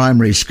Eastbourne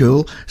Primary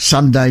School,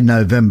 Sunday,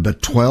 November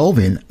 12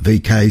 in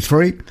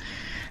VK3.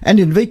 And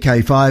in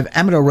VK5,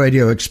 Amateur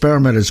Radio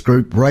Experimenters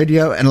Group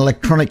Radio and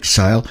Electronics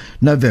Sale,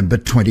 November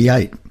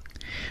 28.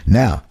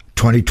 Now,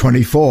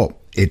 2024,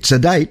 it's a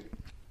date.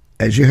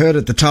 As you heard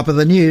at the top of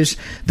the news,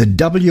 the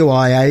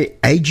WIA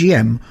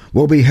AGM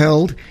will be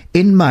held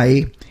in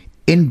May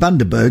in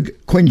Bundaberg,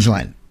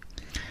 Queensland.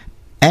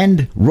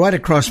 And right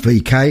across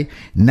VK,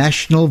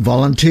 National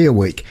Volunteer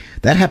Week.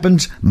 That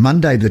happens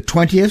Monday the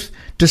 20th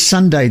to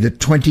Sunday the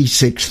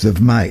 26th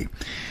of May.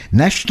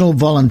 National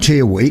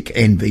Volunteer Week,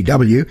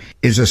 NVW,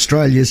 is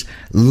Australia's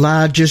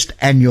largest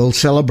annual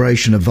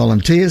celebration of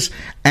volunteers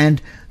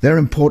and their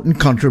important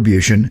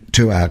contribution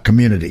to our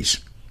communities.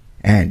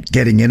 And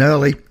getting in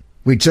early,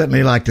 we'd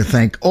certainly like to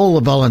thank all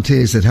the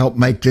volunteers that help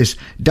make this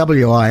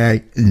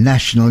WIA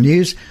National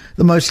News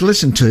the most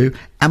listened to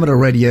amateur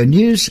radio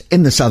news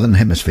in the Southern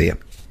Hemisphere.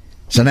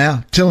 So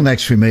now, till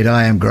next we meet,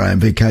 I am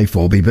Graham,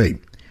 VK4BB.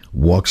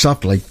 Walk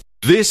softly.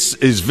 This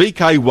is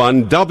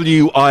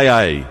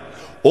VK1WIA.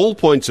 All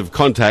points of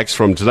contacts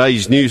from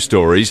today's news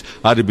stories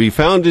are to be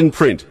found in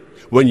print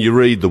when you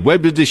read the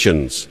web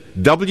editions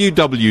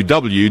www.wia.org.au.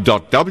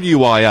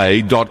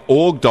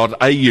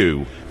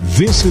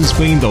 This has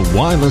been the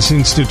Wireless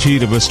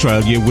Institute of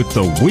Australia with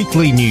the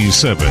weekly news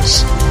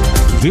service.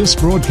 This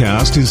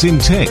broadcast is in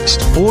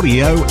text,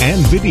 audio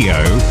and video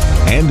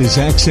and is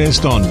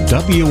accessed on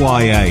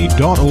wia.org.au.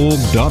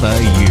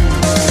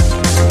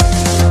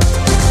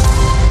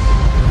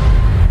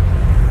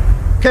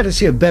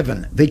 Courtesy of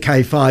Bevan,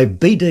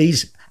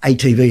 VK5BD's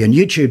ATV and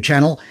YouTube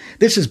channel,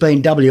 this has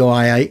been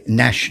WIA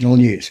National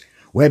News.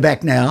 We're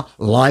back now,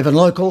 live and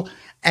local,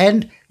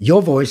 and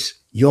your voice,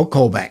 your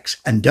callbacks.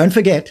 And don't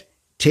forget,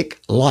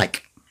 tick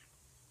like.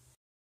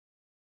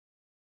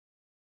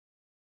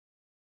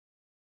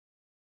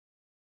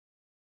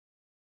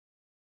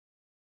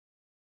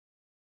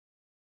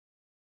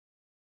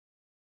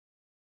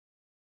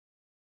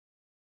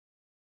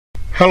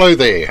 Hello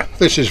there,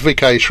 this is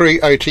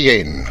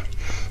VK3OTN,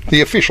 the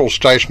official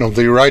station of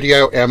the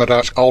Radio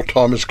Amateur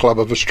Oldtimers Club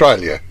of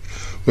Australia,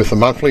 with the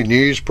monthly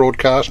news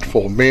broadcast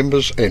for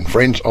members and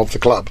friends of the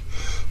club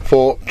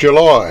for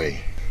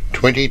July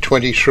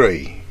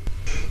 2023.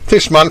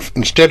 This month,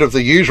 instead of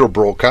the usual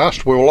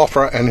broadcast, we will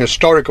offer an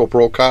historical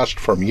broadcast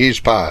from years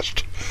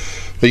past.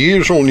 The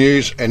usual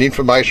news and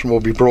information will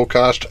be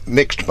broadcast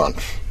next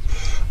month.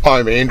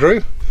 I'm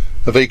Andrew,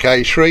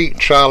 VK3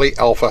 Charlie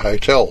Alpha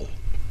Hotel.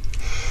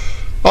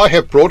 I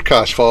have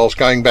broadcast files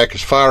going back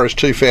as far as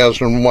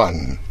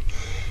 2001.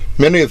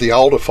 Many of the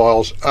older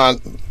files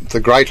aren't the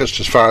greatest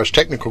as far as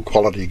technical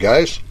quality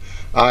goes,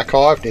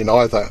 archived in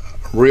either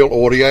Real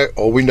Audio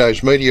or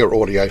Windows Media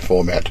Audio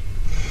format.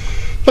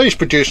 These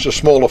produced a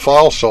smaller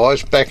file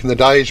size back in the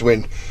days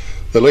when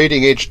the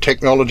leading edge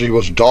technology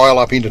was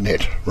dial-up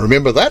internet.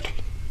 Remember that?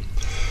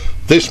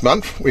 This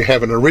month we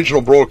have an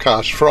original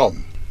broadcast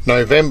from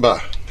November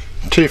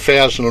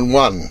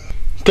 2001.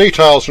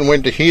 Details on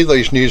when to hear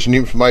these news and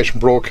information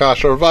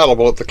broadcasts are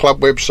available at the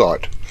club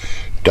website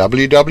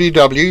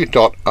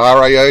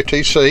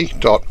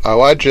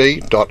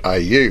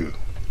www.raotc.org.au.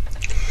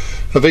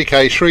 The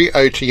VK3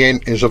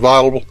 OTN is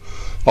available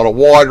on a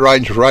wide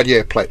range of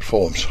radio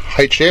platforms,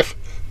 HF,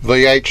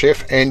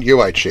 VHF and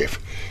UHF,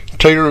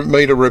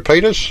 T-meter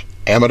repeaters,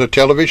 amateur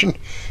television,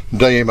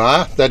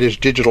 DMR, that is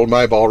digital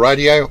mobile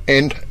radio,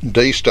 and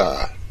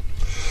D-Star.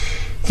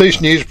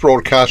 These news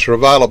broadcasts are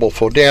available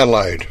for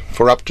download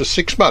for up to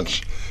 6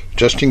 months,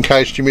 just in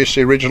case you miss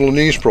the original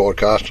news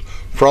broadcast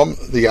from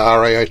the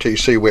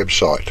RAOTC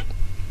website.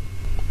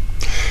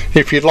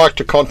 If you'd like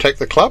to contact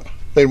the club,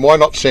 then why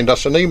not send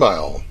us an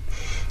email?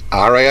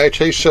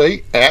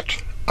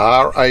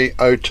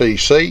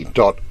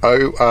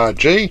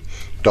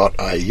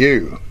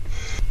 raotc@raotc.org.au.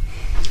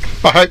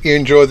 I hope you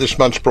enjoy this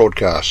month's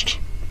broadcast.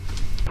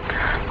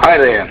 Hi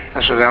there,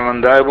 this is Alan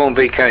Doble,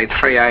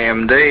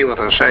 VK3AMD with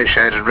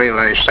associated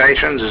relay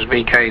stations as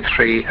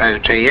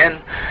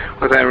VK3OTN,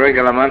 with our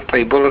regular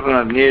monthly bulletin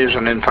of news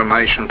and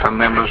information for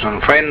members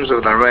and friends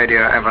of the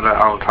Radio Amateur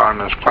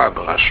Oldtimers Club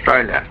of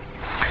Australia.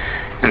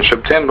 In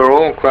September,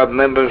 all club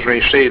members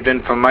received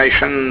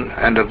information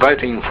and a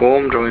voting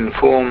form to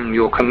inform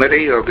your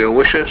committee of your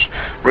wishes.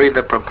 Read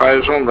the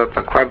proposal that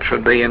the club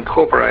should be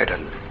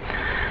incorporated.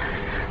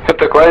 At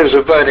the close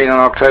of voting on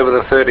October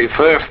the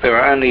 31st, there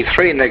were only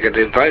 3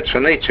 negative votes,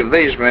 and each of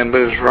these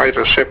members wrote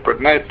a separate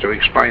note to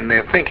explain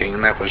their thinking,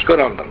 and that was good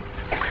of them.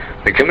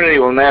 The committee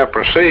will now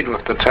proceed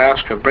with the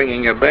task of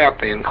bringing about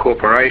the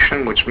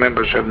incorporation, which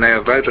members have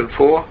now voted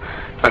for,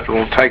 but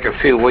will take a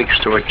few weeks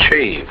to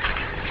achieve.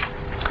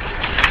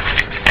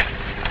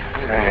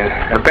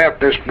 About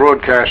this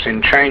broadcast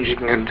in changing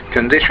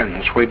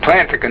conditions, we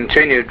plan to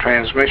continue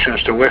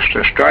transmissions to West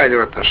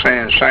Australia at the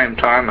same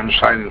time and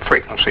same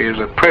frequency as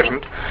at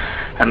present,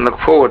 and look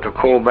forward to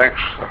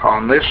callbacks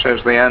on this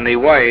as the only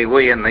way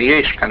we in the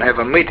East can have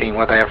a meeting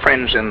with our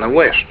friends in the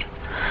West.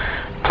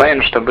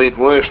 Plans to beat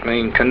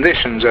worsening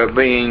conditions are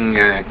being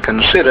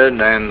considered,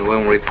 and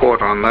we'll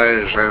report on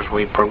those as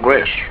we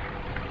progress.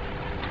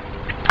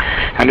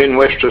 And in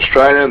West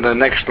Australia, the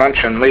next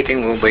luncheon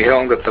meeting will be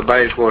held at the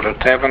Bayswater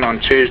Tavern on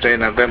Tuesday,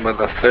 November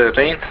the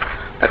 13th,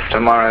 that's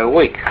tomorrow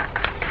week.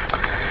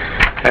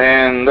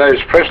 And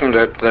those present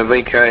at the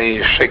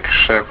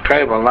VK6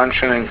 October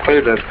luncheon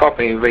included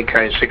Poppy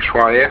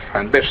VK6YF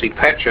and Bessie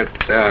Patchett,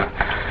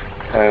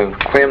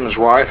 Clem's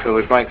wife, who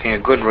is making a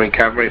good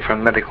recovery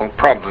from medical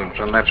problems,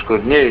 and that's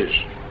good news.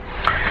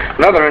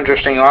 Another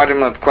interesting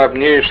item of club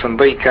news from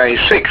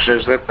VK6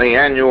 is that the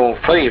annual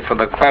fee for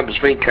the club's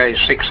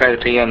VK6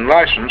 OTN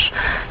licence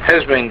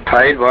has been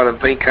paid by the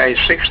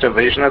VK6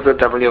 division of the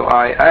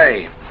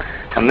WIA,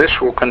 and this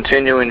will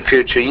continue in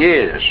future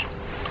years.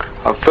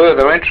 Of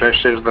further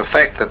interest is the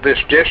fact that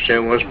this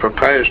gesture was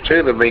proposed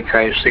to the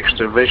VK6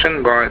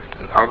 division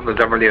of the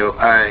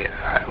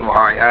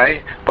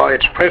WIA by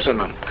its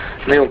president,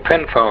 Neil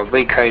Penfold,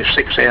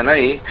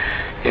 VK6NE,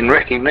 in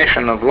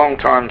recognition of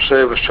long-time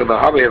service to the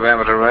hobby of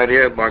amateur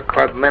radio by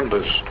club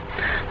members.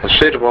 A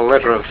suitable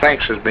letter of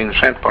thanks has been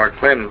sent by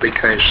Clem,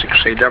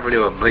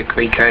 VK6CW of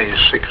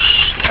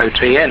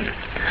VK6OTN.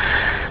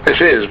 This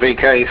is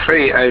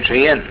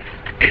VK3OTN.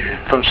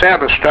 From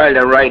South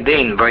Australia, Ray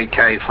Dean,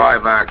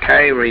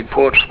 VK5RK,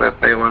 reports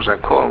that there was a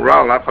call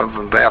roll-up of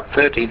about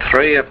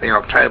 33 at the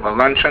October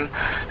luncheon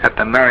at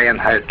the Marion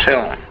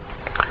Hotel.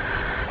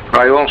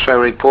 Ray also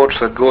reports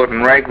that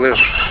Gordon Ragler's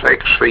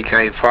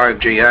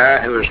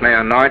ex-VK5GR, who is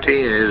now 90,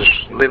 is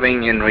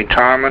living in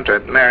retirement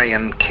at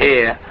Marion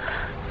Care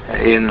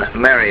in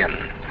Marion.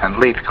 And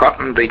Leith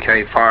Cotton,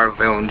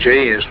 VK5LG,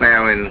 is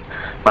now in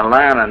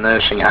Malana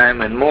Nursing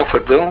Home in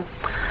Morfordville.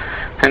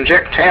 And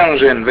Jack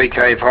Townsend,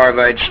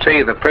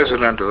 VK5HT, the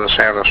president of the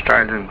South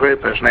Australian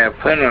group, is now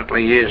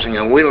permanently using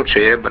a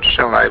wheelchair but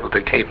still able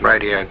to keep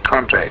radio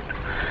contact.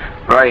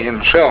 Ray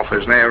himself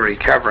is now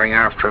recovering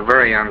after a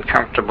very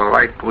uncomfortable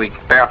 8-week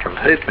bout of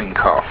whooping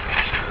cough.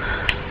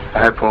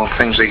 I hope all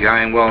things are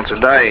going well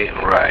today,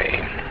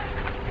 Ray.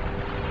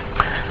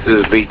 This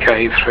is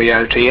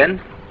VK3OTN.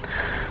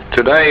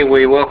 Today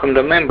we welcome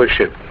to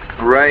membership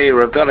Ray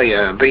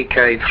Rebellio,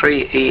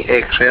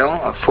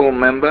 VK3EXL, a full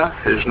member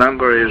whose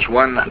number is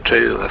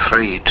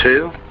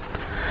 1232.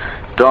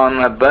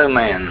 Don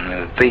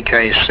Bowman,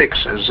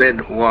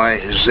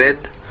 VK6ZYZ,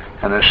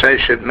 an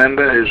associate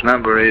member whose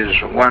number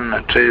is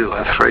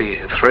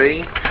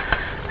 1233.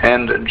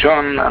 And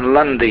John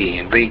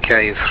Lundy,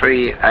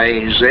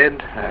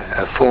 VK3AZ,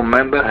 a full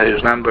member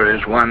whose number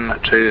is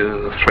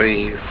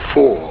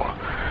 1234.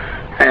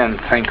 And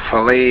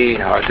thankfully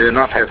I do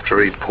not have to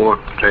report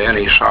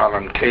any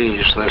silent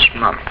keys this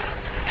month.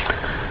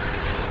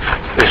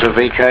 This is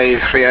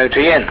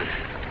VK3OTN.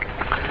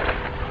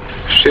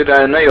 Sid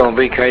O'Neill,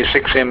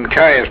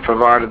 VK6MK, has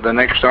provided the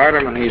next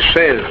item, and he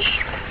says,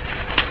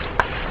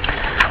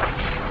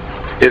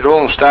 it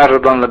all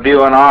started on the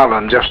Buin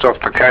Island just off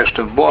the coast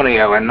of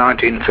Borneo in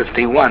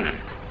 1951.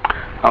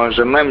 I was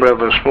a member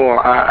of a small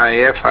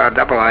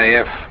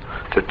RAAF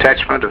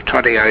detachment of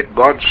 28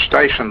 bods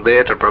stationed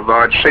there to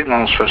provide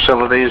signals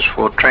facilities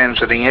for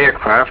transiting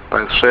aircraft,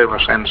 both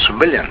service and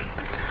civilian.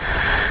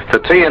 The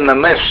tea in the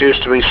mess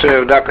used to be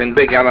served up in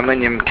big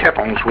aluminium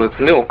kettles with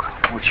milk,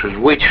 which was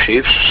wheat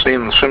sheafs,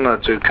 seemed similar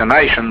to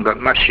carnation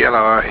but much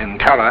yellower in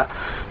colour,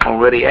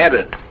 already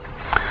added.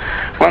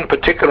 One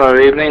particular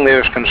evening there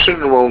was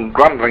considerable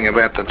grumbling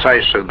about the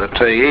taste of the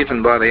tea,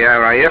 even by the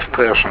RAF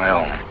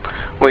personnel.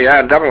 We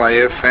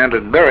RAAF found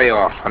it very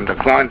off and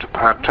declined to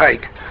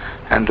partake,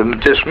 and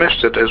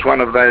dismissed it as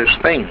one of those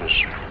things.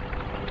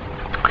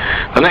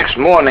 The next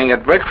morning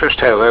at breakfast,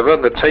 however,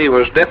 the tea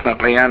was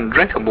definitely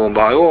undrinkable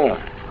by all.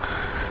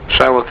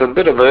 So with a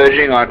bit of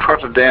urging, I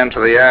trotted down to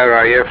the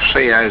RAF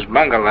CO's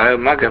bungalow,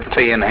 mug of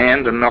tea in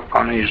hand, and knocked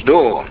on his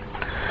door.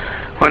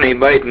 When he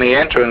bade me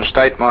enter and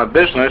state my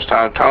business,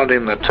 I told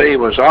him the tea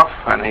was off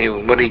and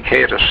would he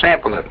care to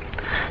sample it.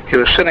 He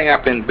was sitting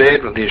up in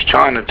bed with his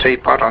china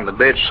teapot on the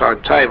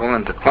bedside table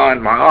and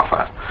declined my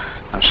offer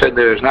and said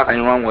there was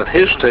nothing wrong with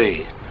his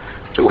tea,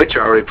 to which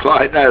I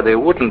replied no, there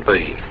wouldn't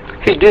be.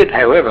 He did,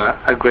 however,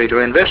 agree to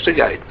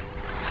investigate.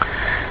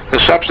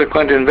 The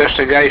subsequent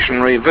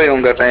investigation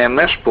revealed that our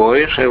mess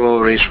boys, who were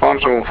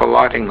responsible for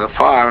lighting the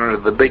fire under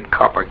the big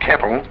copper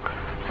kettle,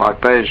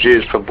 like those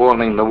used for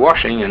boiling the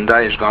washing in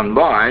days gone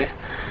by,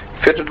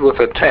 fitted with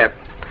a tap,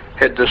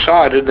 had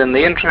decided in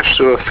the interest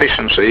of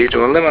efficiency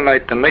to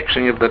eliminate the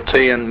mixing of the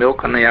tea and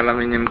milk in the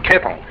aluminium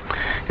kettle.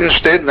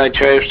 Instead, they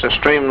chose to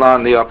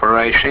streamline the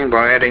operation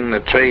by adding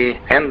the tea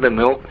and the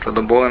milk to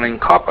the boiling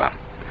copper,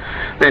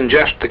 then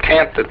just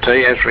decant the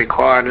tea as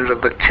required into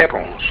the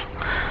kettles.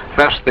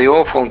 Thus the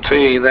awful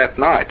tea that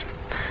night.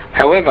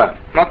 However,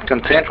 not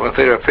content with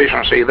their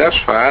efficiency thus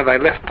far, they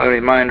left the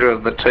remainder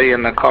of the tea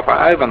in the copper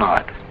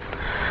overnight.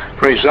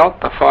 Result,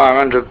 the fire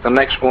under the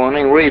next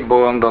morning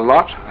reboiled the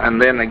lot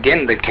and then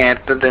again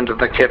decanted into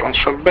the kettles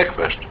for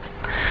breakfast.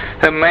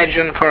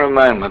 Imagine for a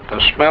moment the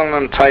smell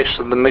and taste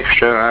of the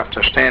mixture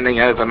after standing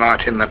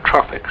overnight in the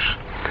tropics.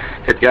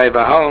 It gave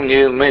a whole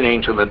new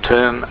meaning to the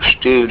term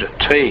stewed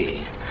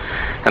tea.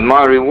 And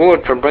my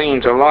reward for bringing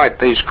to light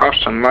these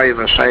cost and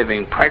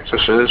labour-saving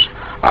practices,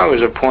 I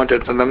was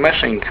appointed to the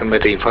messing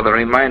committee for the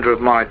remainder of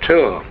my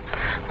tour.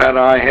 But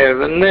I have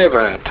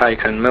never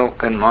taken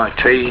milk in my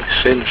tea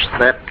since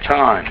that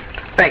time.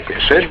 Thank you,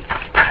 Sid.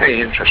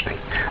 Very interesting.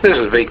 This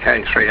is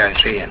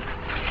VK3OTN.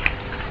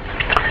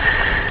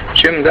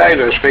 Jim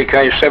Davis,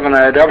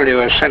 VK7OW,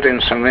 has sent in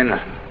some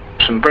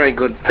very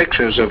good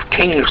pictures of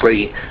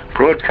Kingsley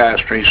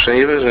broadcast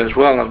receivers as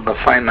well as the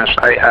famous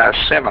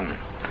AR7.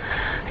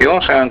 He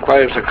also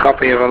enclosed a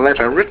copy of a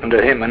letter written to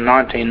him in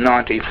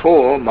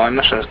 1994 by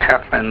Mrs.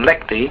 Kathleen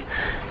Lechty,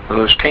 who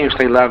was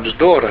Kingsley Love's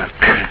daughter.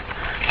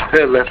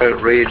 Her letter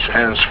reads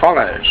as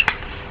follows.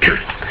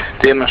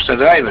 Dear Mr.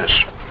 Davis,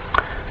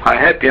 I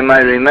hope you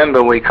may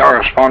remember we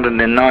corresponded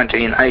in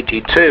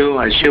 1982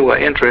 as you were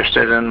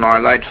interested in my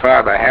late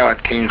father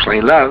Howard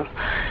Kingsley Love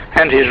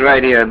and his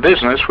radio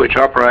business, which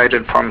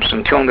operated from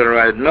St Kilda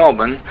Road,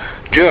 Melbourne,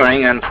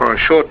 during and for a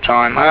short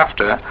time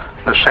after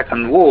the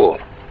Second War.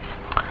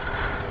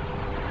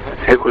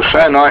 It was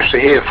so nice to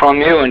hear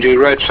from you, and you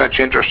wrote such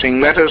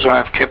interesting letters. I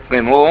have kept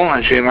them all,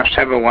 as you must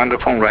have a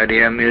wonderful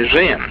radio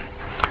museum.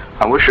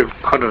 I wish you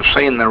could have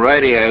seen the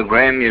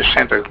radiogram you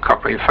sent a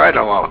copy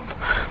photo of,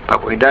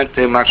 but we don't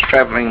do much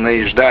travelling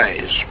these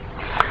days.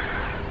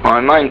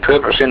 My main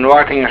purpose in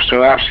writing is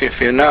to ask if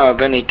you know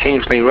of any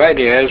Kingsley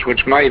radios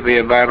which may be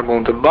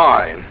available to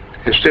buy.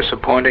 It's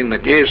disappointing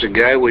that years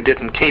ago we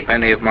didn't keep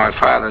any of my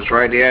father's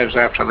radios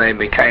after they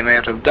became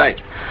out of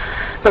date.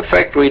 A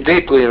fact we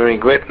deeply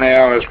regret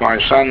now, as my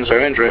sons are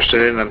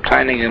interested in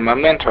obtaining a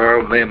memento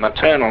of their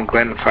maternal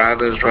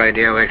grandfather's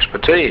radio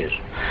expertise.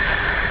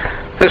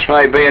 This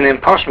may be an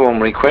impossible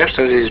request,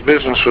 as his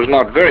business was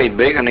not very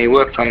big and he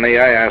worked on the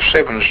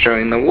AR-7s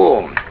during the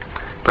war.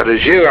 But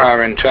as you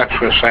are in touch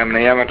with so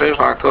many amateurs,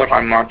 I thought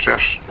I might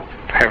just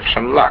have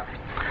some luck.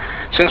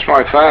 Since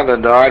my father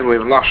died,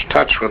 we've lost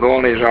touch with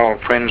all his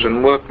old friends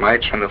and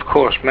workmates, and of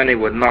course many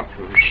would not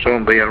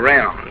still be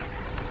around.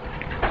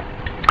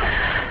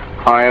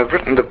 I have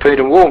written to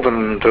Peter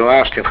Wolverton to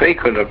ask if he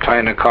could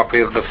obtain a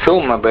copy of the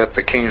film about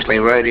the Kingsley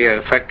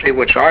Radio Factory,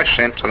 which I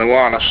sent to the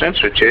Wireless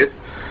Institute,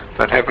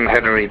 but haven't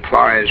had a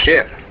reply as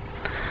yet.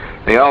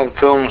 The old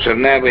films have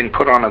now been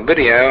put on a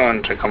video,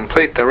 and to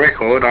complete the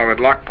record I would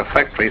like the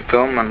factory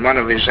film and one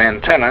of his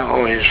antenna,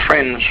 or his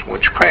friends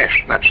which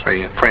crashed. That's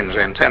the friend's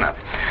antenna.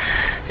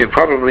 You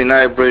probably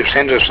know Bruce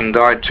Henderson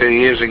died 2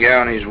 years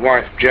ago, and his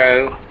wife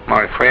Jo,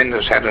 My friend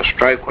has had a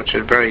stroke, which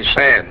is very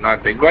sad, and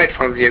I'd be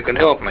grateful if you could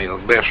help me.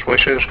 With best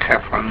wishes,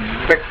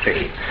 Catherine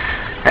Victory.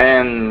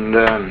 And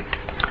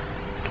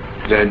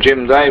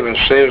Jim Davis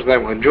says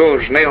that with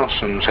George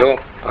Nielsen's help,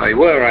 they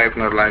were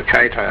able to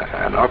locate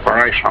an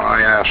operational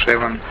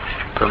AR-7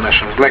 for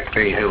Mrs.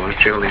 Leckley, who was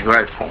duly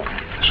grateful.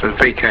 This is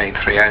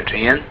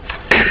VK3OTN.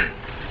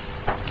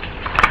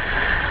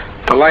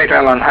 The late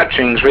Alan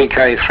Hutchings,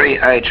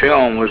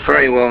 VK3HL, was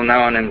very well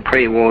known in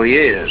pre-war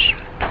years.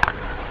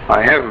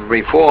 I have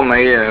before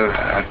me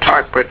a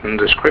typewritten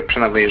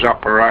description of his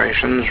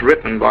operations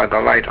written by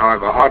the late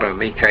Ivor Hodder,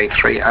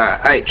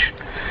 VK3RH.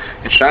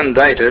 It's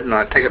undated, and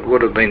I think it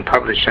would have been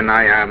published in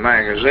AR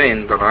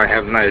magazine, but I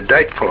have no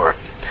date for it.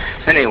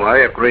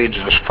 Anyway, it reads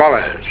as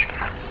follows.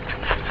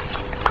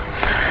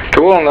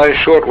 To all those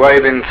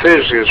shortwave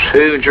enthusiasts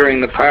who, during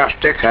the past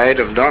decade,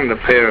 have donned a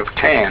pair of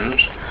cans,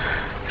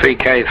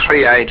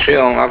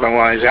 VK3HL,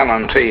 otherwise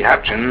Alan T.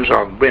 Hutchins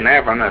of Bryn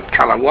Avon at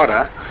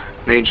Kallawadda,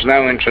 needs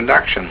no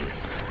introduction.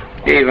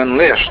 Even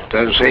less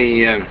does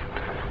he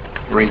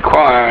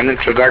require an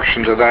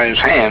introduction to those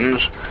hands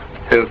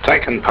who have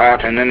taken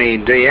part in any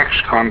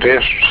DX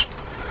contests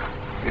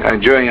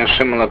during a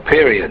similar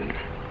period.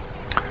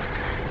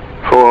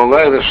 For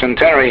although the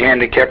Centenary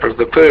Handicap is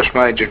the first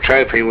major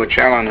trophy which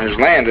Alan has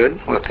landed,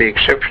 with the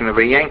exception of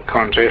a Yank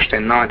contest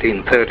in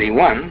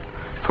 1931,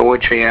 for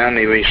which he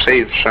only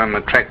received some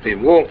attractive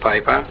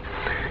wallpaper,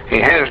 he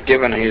has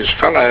given his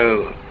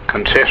fellow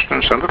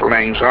contestants a little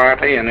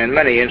anxiety and in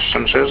many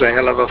instances a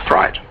hell of a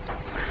fright.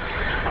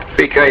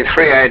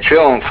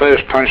 VK3HL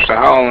first punched a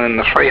hole in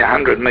the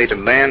 300-metre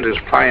band as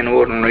plain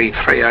ordinary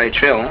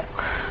 3HL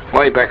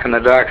way back in the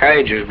dark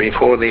ages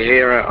before the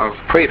era of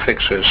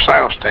prefixes,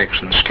 sales tax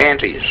and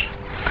scanties.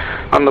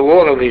 On the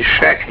wall of his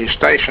shack he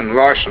stationed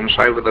license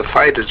over the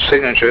faded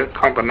signature,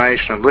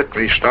 combination of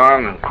literary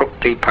style and crook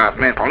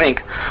departmental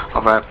ink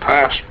of our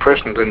past,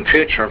 present and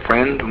future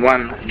friend,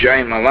 one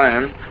J.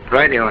 Malone,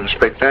 radio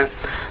inspector,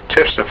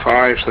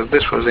 testifies that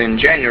this was in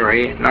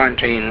January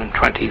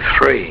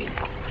 1923.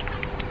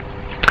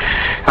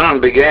 Alan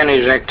began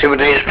his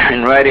activities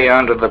in radio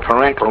under the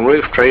parental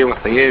roof tree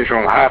with the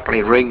usual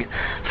Hartley rig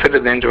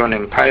fitted into an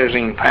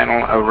imposing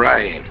panel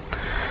array.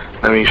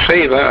 The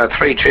receiver, a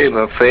 3-tube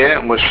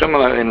affair, was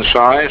similar in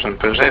size and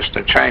possessed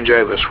a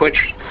changeover switch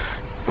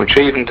which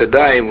even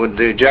today would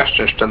do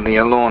justice to the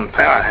Alorn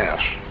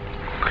powerhouse.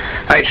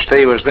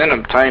 HT was then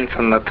obtained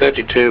from the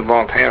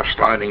 32-volt house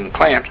lighting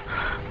plant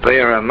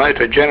via a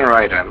motor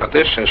generator, but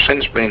this has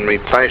since been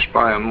replaced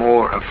by a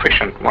more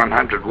efficient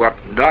 100-watt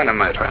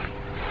dynamotor.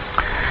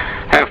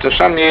 After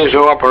some years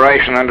of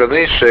operation under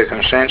these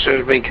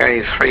circumstances,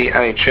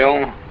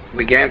 VK3HL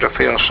began to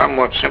feel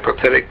somewhat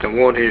sympathetic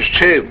toward his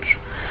tubes,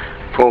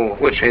 for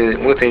which,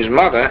 with his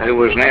mother, who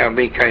was now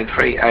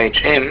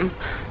VK3HM,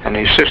 and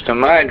his sister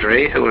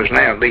Marjorie, who was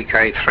now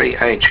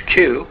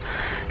VK3HQ,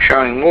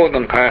 showing more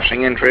than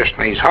passing interest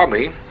in his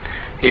hobby,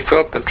 he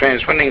felt that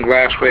transmitting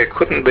glassware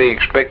couldn't be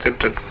expected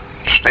to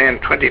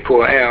stand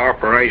 24-hour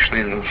operation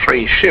in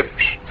 3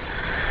 shifts.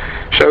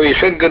 So he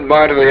said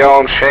goodbye to the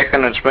old shack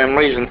and its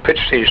memories and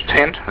pitched his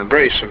tent, a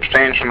very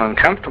substantial and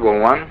comfortable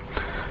one,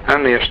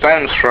 only a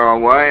stone's throw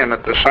away, and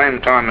at the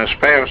same time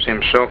espoused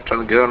himself to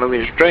the girl of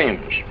his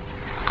dreams.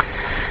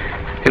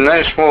 In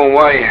no small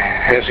way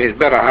has his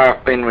better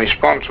half been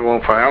responsible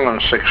for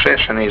Alan's success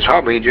in his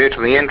hobby due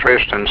to the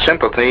interest and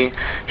sympathy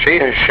she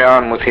has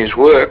shown with his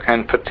work,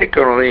 and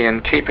particularly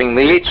in keeping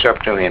the eats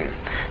up to him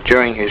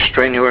during his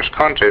strenuous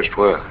contest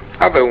work.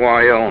 Other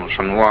YLs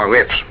and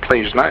YFs,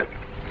 please note.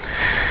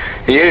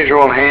 The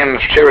usual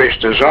ham's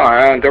cherished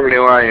desire,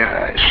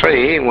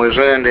 WAC, was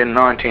earned in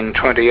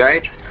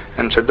 1928,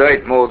 and to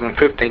date more than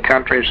 50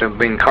 countries have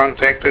been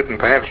contacted, and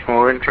perhaps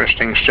more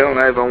interesting still,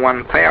 over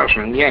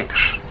 1,000 Yanks.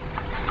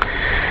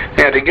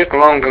 Now, to get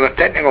along to the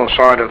technical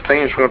side of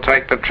things, we'll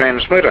take the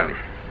transmitter.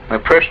 The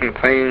present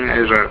thing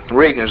is a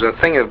rig is a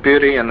thing of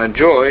beauty and a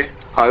joy,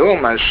 I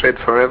almost said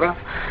forever,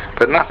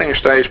 but nothing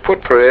stays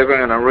put forever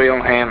in a real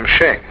ham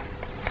shack.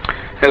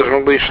 As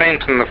will be seen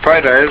from the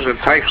photos, it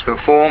takes the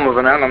form of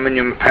an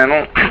aluminium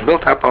panel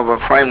built up of a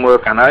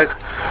framework and oak,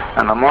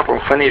 and the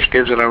mottled finish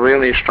gives it a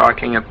really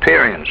striking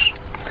appearance.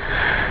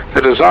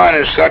 The design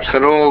is such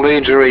that all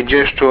leads are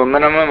reduced to a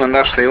minimum, and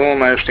thus the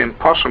almost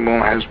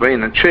impossible has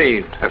been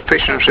achieved,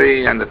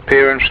 efficiency and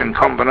appearance in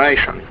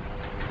combination.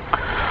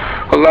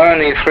 Although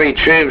only 3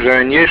 tubes are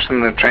in use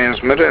in the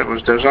transmitter, it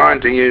was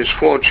designed to use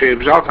 4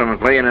 tubes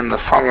ultimately, and in the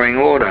following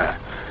order: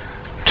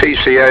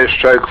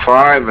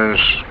 TCO/5 as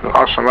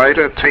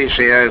oscillator,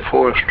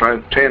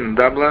 TCO4/10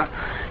 doubler,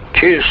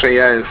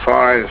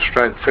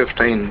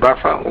 QCO5/15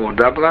 buffer or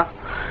doubler,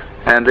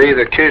 and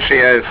either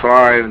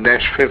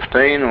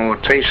QCO5-15 or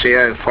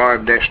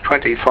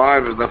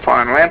TCO5-25 as the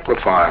final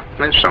amplifier.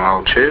 There's some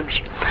old tubes.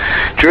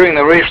 During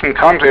the recent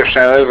contest,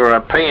 however,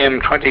 a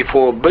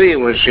PM24B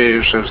was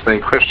used as the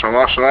crystal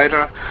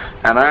oscillator,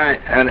 and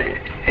an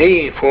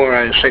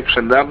E406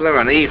 a doubler,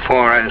 and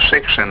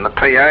E406 in the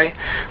PA,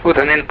 with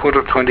an input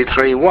of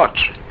 23 watts.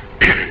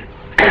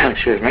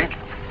 Excuse me.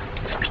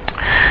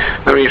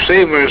 The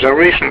receiver is a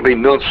recently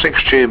built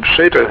 6-tube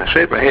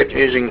superhet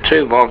using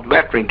 2-volt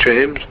battery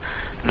tubes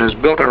and is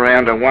built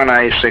around a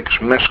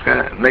 1A6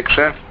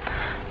 mixer,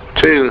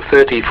 2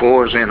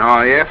 34s in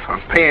IF, a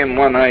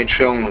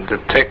PM1HL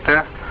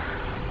detector,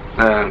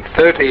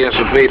 30 as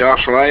a beat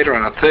oscillator,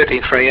 and a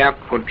 33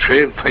 output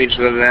tube feeds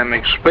the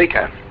dynamic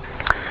speaker.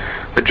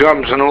 The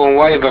job's an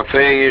all-wave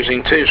affair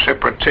using 2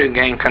 separate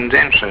 2-gain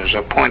condensers,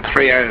 a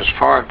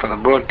 .305 for the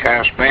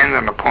broadcast band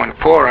and a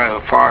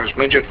 .405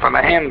 midget for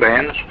the ham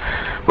bands,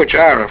 which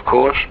are, of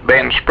course,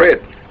 band spread.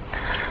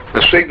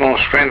 The signal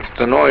strength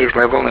to noise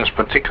level is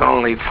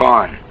particularly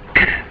fine.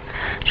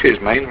 Excuse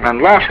me.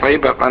 And lastly,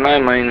 but by no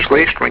means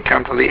least, we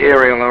come to the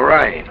aerial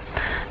array,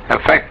 a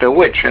factor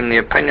which, in the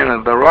opinion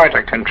of the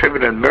writer,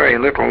 contributed very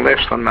little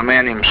less than the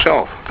man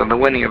himself to the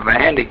winning of the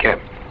handicap.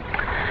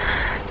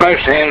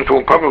 Most hams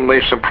will probably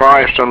be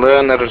surprised to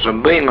learn that it's a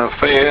beam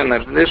affair and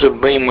that it is a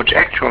beam which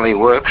actually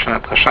works and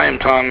at the same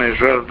time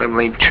is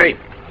relatively cheap.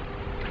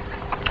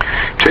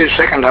 2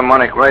 second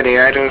harmonic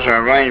radiators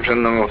are arranged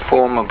in the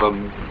form of a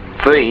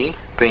V,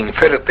 being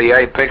fed at the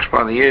apex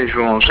by the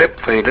usual zip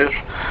feeders,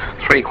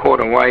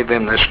 3/4 wave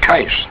in this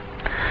case.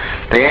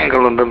 The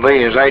angle of the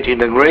V is 80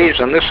 degrees,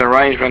 and this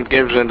arrangement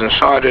gives a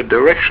decided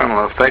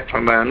directional effect,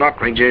 although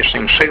not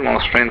reducing signal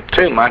strength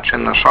too much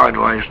in the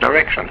sideways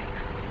direction.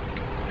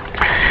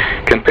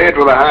 Compared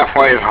with the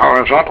half-wave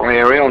horizontal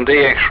aerial,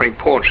 DX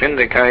reports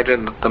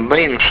indicated that the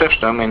beam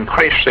system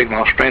increased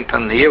signal strength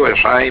in the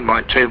USA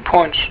by 2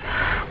 points,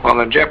 while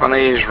the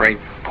Japanese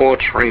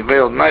reports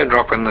revealed no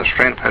drop in the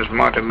strength as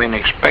might have been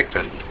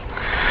expected.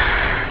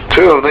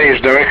 2 of these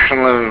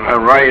directional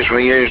arrays were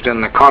used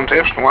in the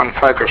contest, one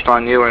focused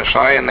on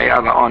USA and the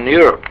other on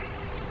Europe.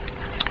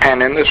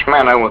 And in this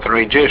manner, with a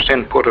reduced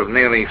input of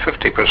nearly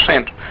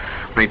 50%,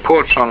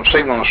 reports on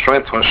signal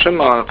strength were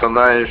similar to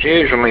those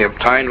usually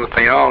obtained with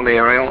the old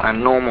aerial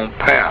and normal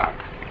power.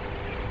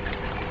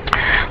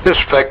 This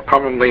fact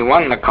probably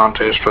won the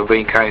contest for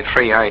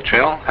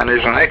VK3HL and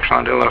is an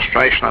excellent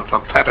illustration of the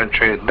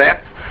platitude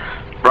that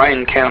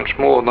brain counts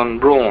more than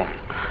brawn,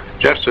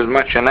 just as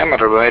much in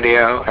amateur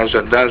radio as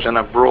it does in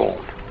a brawl.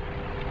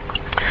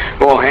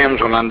 All hams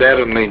will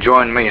undoubtedly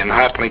join me in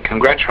heartily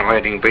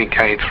congratulating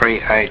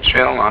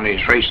VK3HL on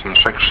his recent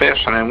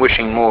success and in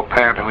wishing more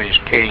power to his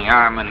keying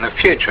arm in the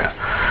future.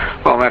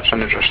 Well, that's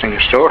an interesting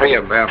story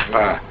about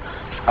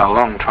a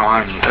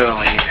long-time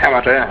early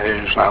amateur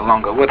who's no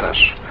longer with us.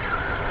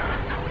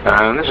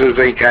 This is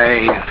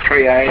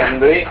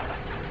VK3AMD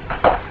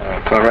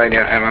for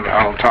Radio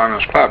Amateur Old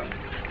Timers Club.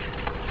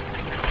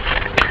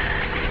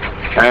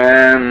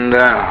 And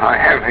I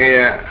have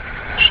here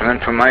some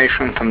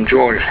information from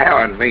George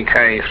Howard,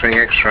 VK3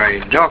 X-Ray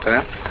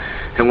Delta,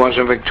 who was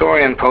a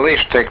Victorian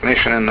police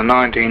technician in the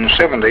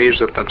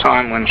 1970s at the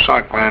time when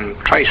Cyclone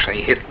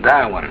Tracy hit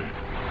Darwin.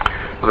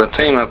 With a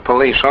team of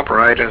police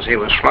operators, he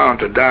was flown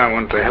to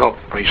Darwin to help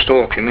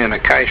restore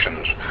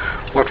communications.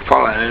 What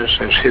follows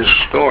is his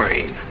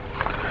story.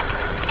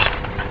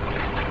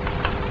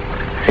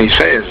 He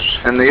says,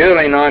 in the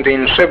early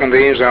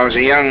 1970s, I was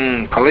a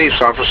young police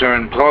officer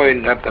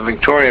employed at the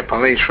Victoria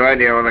Police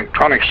Radio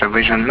Electronics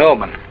Division,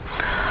 Melbourne.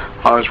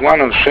 I was one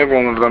of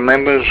several of the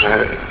members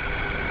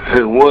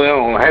who were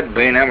or had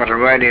been amateur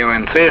radio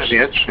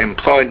enthusiasts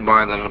employed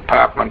by the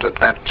department at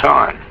that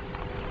time.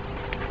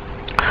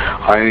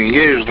 I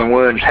use the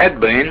words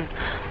had been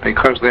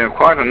because there are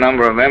quite a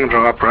number of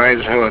amateur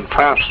operators who had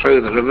passed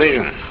through the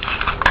division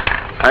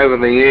over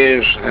the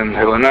years and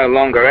who are no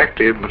longer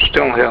active but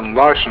still held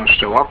license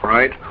to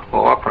operate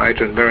or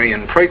operated very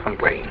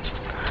infrequently.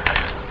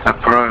 A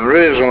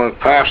perusal of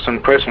past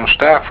and present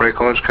staff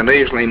records could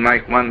easily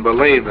make one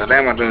believe that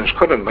amateurs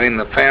could have been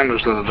the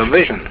founders of the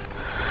division.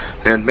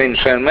 There had been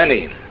so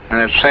many,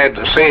 and it's sad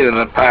to see that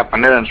the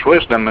department in its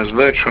wisdom has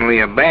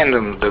virtually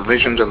abandoned the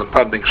division to the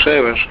public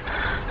service,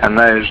 and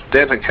those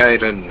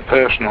dedicated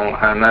personnel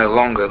are no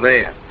longer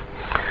there.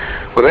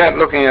 Without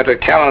looking at a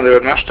calendar,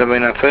 it must have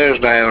been a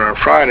Thursday or a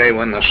Friday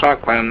when the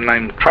cyclone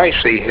named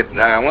Tracy hit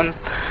Darwin,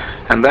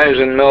 and those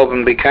in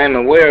Melbourne became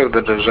aware of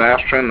the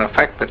disaster and the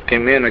fact that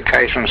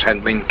communications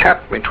had been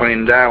cut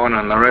between Darwin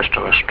and the rest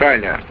of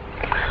Australia.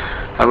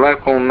 A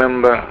local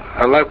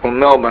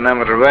Melbourne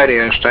amateur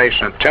radio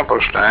station at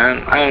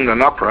Templestone, owned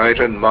and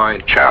operated by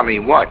Charlie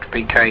White,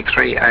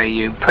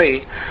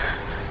 VK3AUP,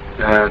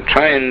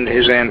 trained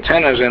his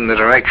antennas in the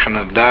direction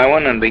of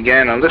Darwin and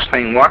began a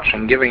listening watch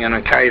and giving an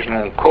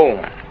occasional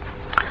call.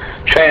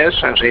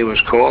 Chaz, as he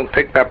was called,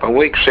 picked up a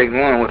weak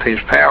signal and with his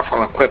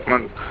powerful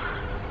equipment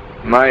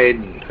made,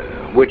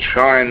 which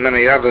I and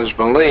many others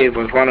believe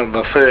was one of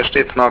the first,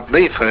 if not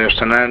the first,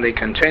 and only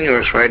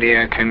continuous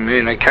radio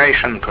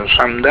communication for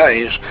some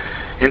days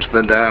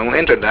into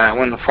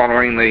Darwin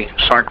following the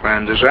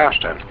cyclone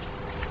disaster.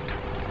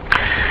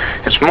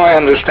 It's my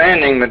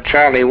understanding that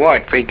Charlie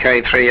White,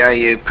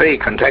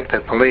 VK3AUP,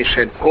 contacted police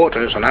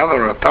headquarters and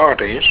other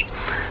authorities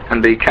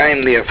and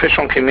became the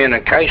official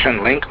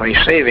communication link,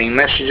 receiving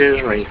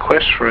messages,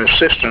 requests for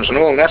assistance and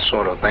all that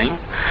sort of thing,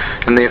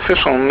 and the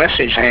official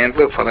message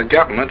handler for the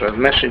government of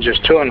messages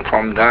to and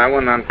from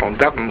Darwin until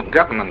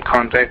government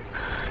contact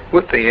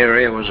with the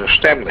area was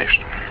established.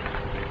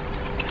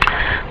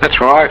 That's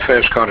where I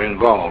first got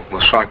involved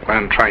with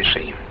Cyclone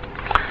Tracy.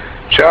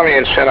 Charlie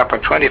had set up a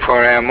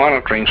 24-hour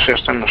monitoring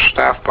system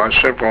staffed by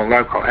several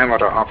local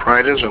amateur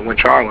operators, of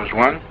which I was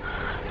one,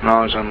 and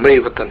I was on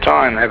leave at the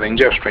time, having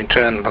just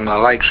returned from the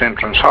Lakes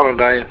Entrance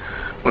holiday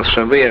with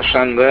severe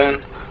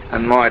sunburn,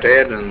 and might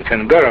add and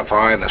can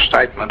verify the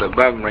statement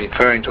above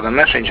referring to the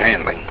message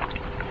handling.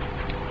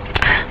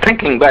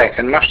 Thinking back,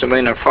 it must have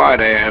been a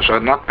Friday, as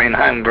I'd not been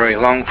home very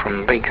long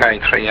from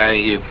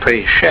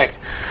VK3AUP's shack,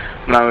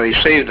 and I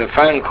received a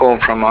phone call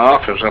from my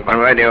office at the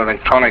Radio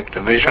Electronic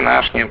Division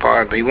asking if I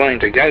would be willing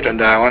to go to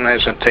Darwin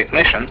as a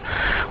technician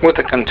with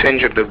a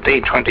contingent of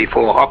D24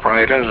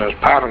 operators as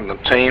part of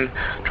the team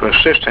to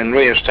assist in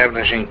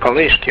re-establishing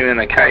police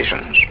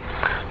communications.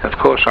 Of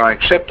course, I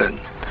accepted.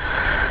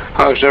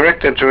 I was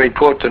directed to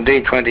report to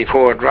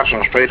D24 at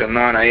Russell Street at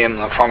 9 a.m.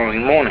 the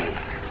following morning.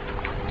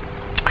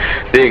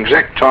 The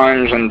exact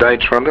times and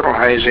dates were a little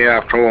hazy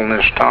after all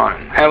this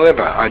time.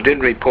 However, I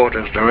did report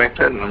as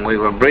directed, and we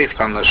were briefed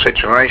on the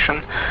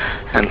situation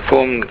and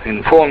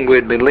informed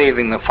we'd be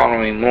leaving the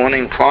following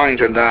morning, flying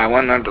to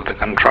Darwin under the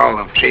control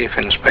of Chief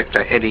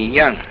Inspector Eddie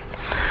Young.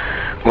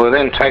 We were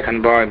then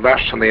taken by bus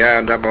to the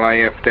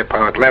RAAF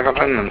depot at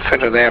Leverton and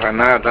fitted out in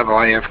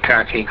RAAF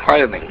khaki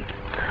clothing.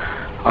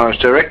 I was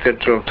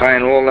directed to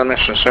obtain all the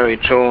necessary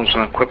tools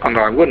and equipment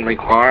I would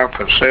require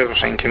for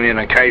servicing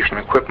communication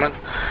equipment,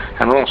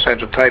 and also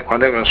to take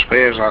whatever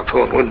spares I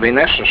thought would be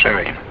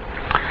necessary.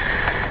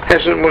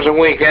 As it was a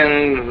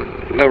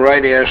weekend, the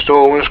radio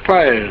store was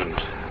closed,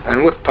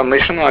 and with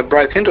permission I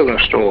broke into the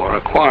store,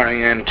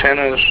 acquiring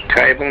antennas,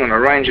 cable and a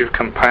range of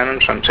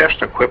components and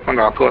test equipment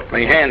I thought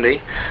me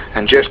handy,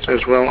 and just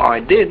as well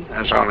I did,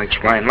 as I'll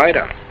explain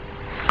later.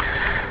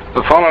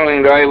 The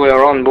following day we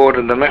were on board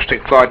a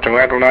domestic flight to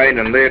Adelaide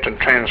and there to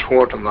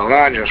transport the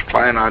largest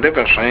plane I'd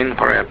ever seen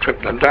for our trip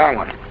to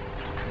Darwin.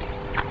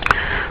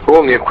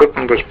 All the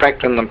equipment was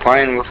packed in the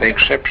plane with the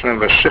exception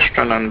of a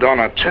Cistern and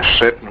Donna test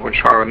set,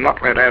 which I would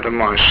not let out of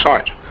my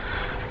sight.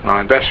 And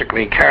I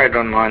basically carried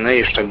on my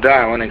knees to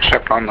Darwin,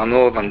 except on the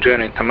northern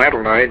journey to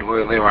Adelaide,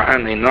 where there were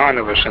only 9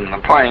 of us in the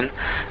plane,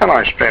 and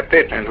I strapped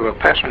it into a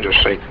passenger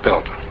seat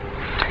belt.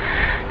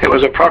 It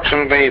was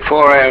approximately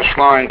 4 hours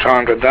flying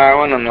time to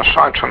Darwin, and the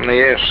sight from the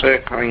air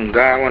circling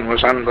Darwin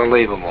was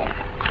unbelievable.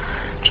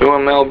 To a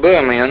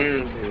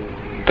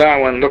Melburnian,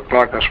 Darwin looked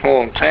like a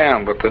small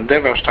town, but the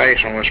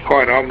devastation was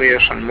quite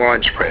obvious and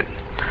widespread.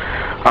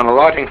 On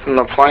alighting from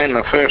the plane,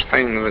 the first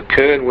thing that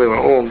occurred, we were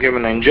all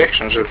given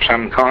injections of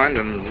some kind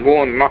and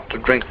warned not to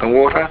drink the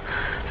water,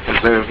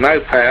 as there was no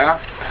power,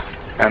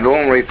 and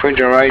all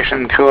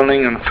refrigeration,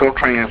 cooling and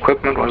filtering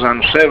equipment was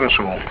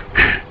unserviceable.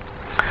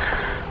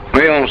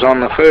 Meals on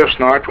the first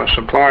night were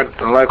supplied at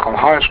the local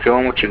high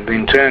school, which had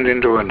been turned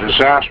into a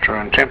disaster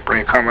and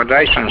temporary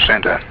accommodation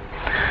centre.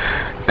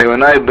 There were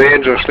no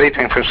beds or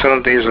sleeping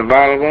facilities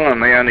available, and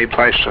the only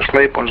place to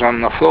sleep was on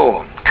the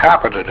floor,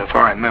 carpeted if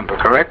I remember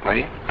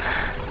correctly.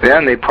 The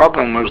only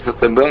problem was that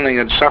the building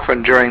had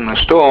suffered during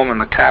the storm and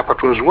the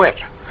carpet was wet,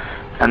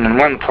 and in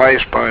one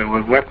place it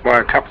was wet by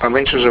a couple of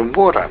inches of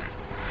water.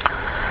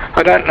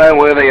 I don't know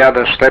where the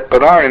others slept,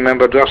 but I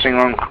remember dossing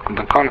on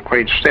the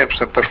concrete steps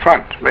at the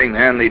front, being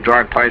the only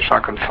dry place I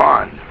could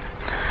find.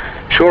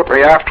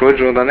 Shortly afterwards,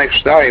 or the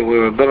next day, we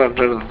were billeted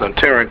at the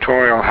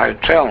Territorial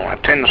Hotel, a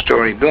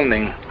 10-storey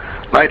building,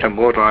 later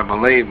bought, I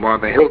believe, by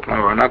the Hilton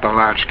or another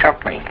large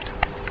company.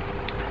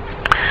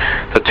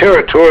 The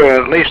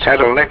Territorial at least had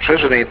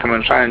electricity from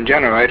its own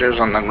generators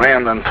on the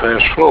ground and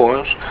first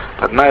floors,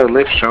 but no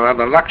lifts or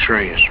other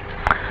luxuries.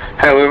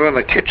 However,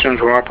 the kitchens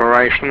were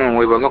operational and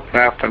we were looked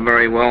after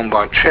very well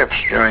by chefs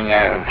during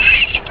our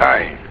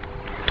stay.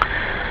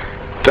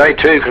 Day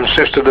 2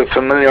 consisted of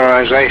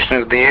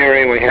familiarisation of the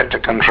area we had to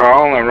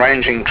control,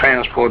 arranging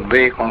transport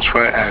vehicles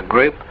for our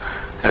group,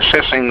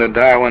 assessing the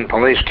Darwin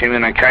police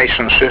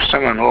communication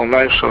system and all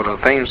those sort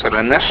of things that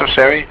are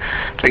necessary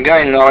to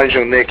gain knowledge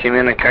of their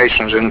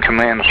communications and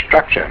command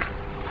structure.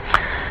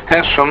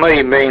 As for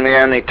me, being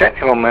the only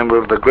technical member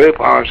of the group,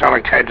 I was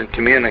allocated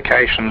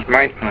Communications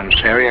Maintenance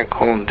Area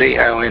called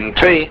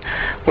DONT,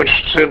 which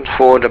stood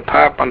for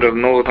Department of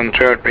Northern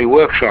Territory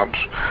Workshops,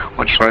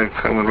 which were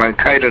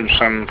located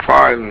some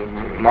 5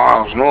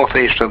 miles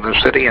northeast of the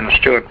city in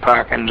Stewart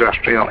Park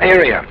Industrial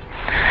Area.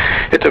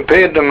 It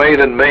appeared to me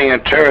that being a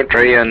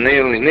territory and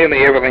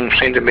nearly everything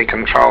seemed to be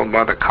controlled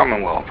by the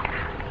Commonwealth.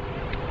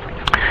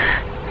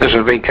 This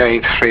is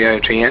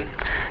VK3OTN.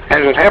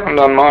 As it happened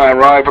on my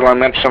arrival, I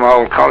met some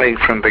old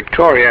colleagues from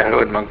Victoria who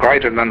had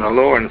migrated under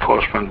law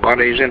enforcement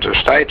bodies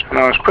interstate, and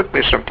I was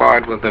quickly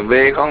supplied with the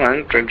vehicle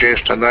and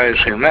introduced to those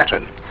who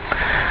mattered.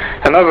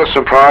 Another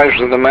surprise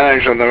was the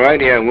manager of the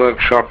radio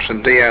workshops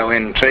at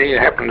DONT, who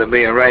happened to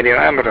be a radio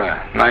amateur,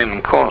 name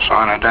and call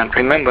sign I don't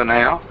remember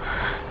now,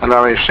 and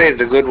I received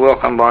a good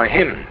welcome by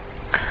him.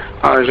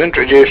 I was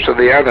introduced to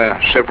the other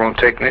several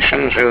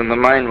technicians who in the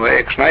main were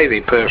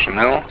ex-Navy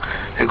personnel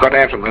who got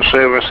out of the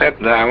service at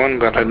Darwin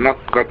but had not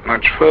got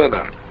much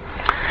further.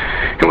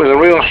 It was a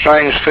real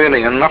strange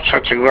feeling and not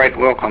such a great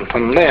welcome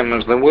from them,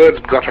 as the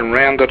word got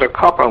around that a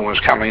copper was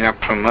coming up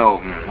from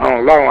Melbourne.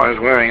 Although I was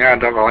wearing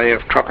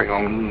RAAF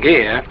tropical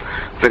gear,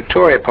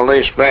 Victoria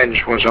Police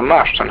badge was a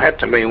must and had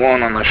to be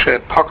worn on the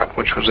shirt pocket,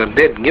 which was a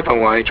dead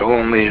giveaway to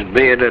all these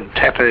bearded,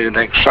 tattooed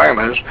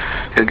ex-sailors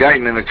who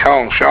gave me the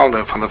cold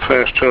shoulder for the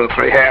first 2 or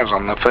 3 hours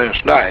on the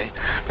first day,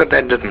 but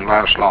that didn't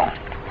last long.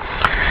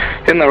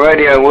 In the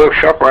radio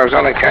workshop, I was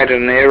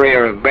allocated an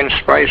area of bench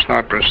space, and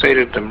I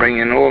proceeded to bring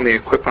in all the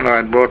equipment I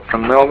had brought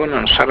from Melbourne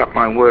and set up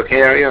my work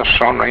area,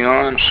 soldering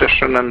iron,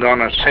 cistern and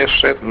on a test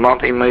set,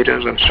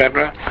 multimeters,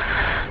 etc.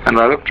 And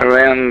I looked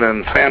around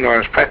and found I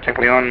was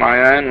practically on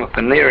my own, with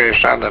the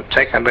nearest other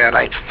tech about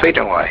 8 feet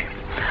away.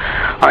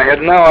 I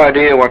had no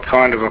idea what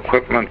kind of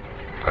equipment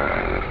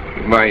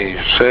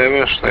they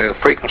service, their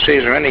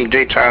frequencies, or any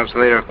details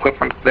of their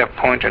equipment at that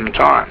point in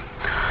time.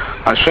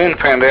 I soon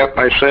found out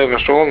they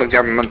serviced all the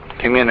government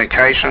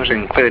communications,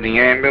 including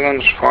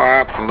ambulance,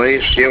 fire,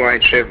 police,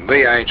 UHF,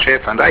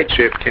 VHF and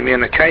HF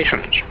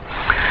communications.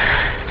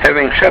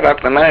 Having set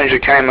up, the manager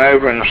came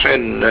over and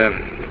said,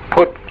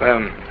 put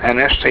an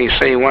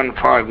STC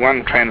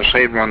 151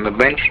 transceiver on the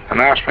bench, and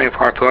asked me if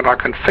I thought I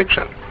could fix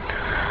it.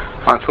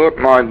 I thought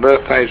my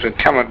birthdays had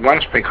come at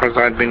once because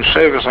I'd been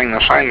servicing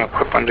the same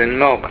equipment in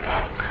Melbourne.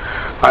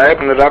 I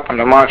opened it up and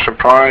to my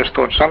surprise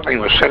thought something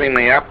was setting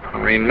me up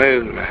and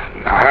removed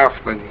half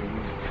the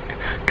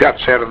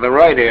guts out of the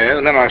radio,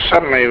 and then I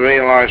suddenly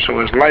realised it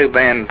was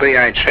low-band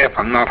VHF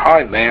and not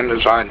high-band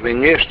as I'd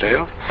been used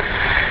to,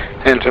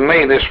 and to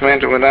me this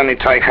meant it would only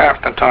take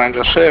half the time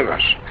to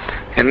service.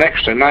 In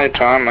next to no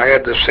time I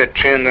had the set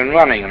tuned and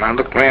running, and I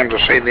looked round to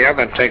see the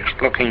other techs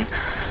looking.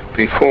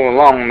 Before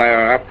long they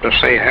were up to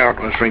see how it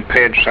was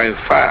repaired so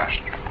fast.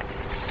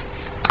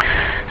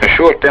 A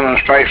short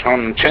demonstration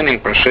on the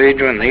tuning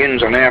procedure and the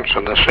ins and outs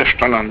of the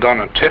cistern and on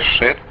a test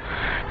set,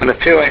 and a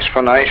few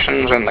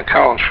explanations, and the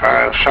cold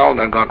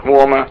shoulder got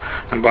warmer,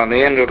 and by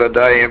the end of the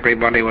day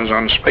everybody was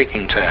on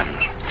speaking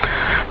terms.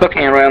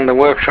 Looking around the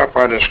workshop,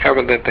 I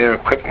discovered that their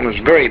equipment was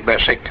very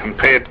basic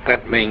compared to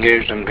that being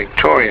used in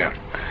Victoria.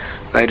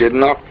 They did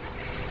not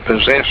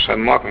possess a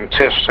modern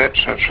test set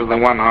such as the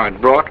one I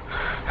had brought,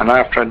 and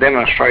after a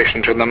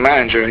demonstration to the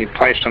manager, he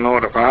placed an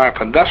order for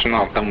half a dozen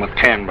of them with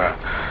Canberra,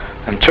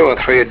 and 2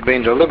 or 3 had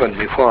been delivered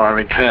before I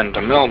returned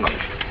to Melbourne.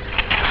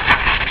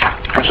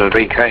 This is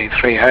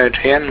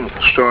VK3OTN with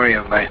the story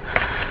of the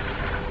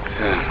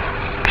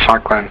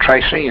Cyclone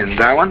Tracy in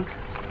Darwin.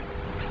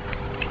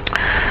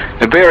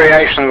 The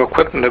variation of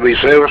equipment to be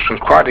serviced was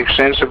quite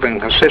extensive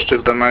and consisted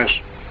of the most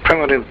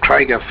primitive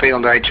Traeger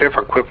field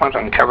HF equipment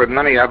and covered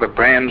many other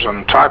brands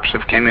and types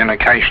of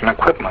communication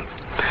equipment.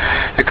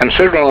 A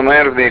considerable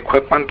amount of the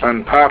equipment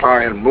and part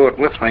I had brought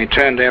with me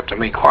turned out to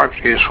be quite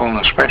useful,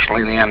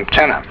 especially the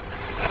antenna.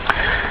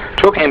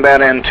 Talking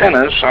about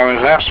antennas, I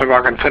was asked if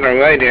I could fit a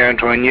radio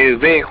into a new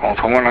vehicle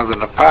for one of the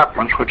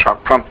departments, which I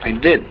promptly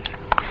did.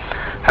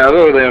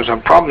 However, there was a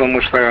problem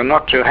which they were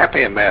not too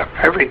happy about.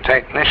 Every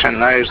technician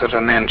knows that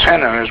an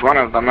antenna is one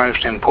of the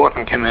most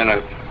important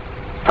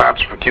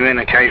parts for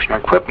communication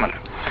equipment.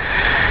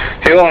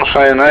 He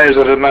also knows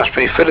that it must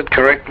be fitted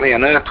correctly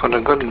and earthed with a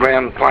good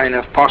ground plane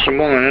if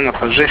possible, and in a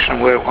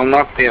position where it will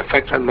not be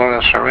affected by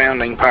the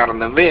surrounding part of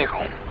the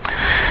vehicle.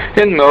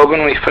 In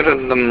Melbourne we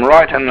fitted them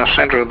right in the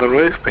centre of the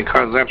roof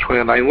because that's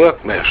where they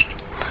work best,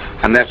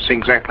 and that's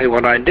exactly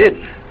what I did.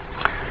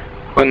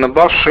 When the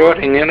boss saw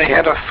it, he nearly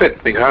had a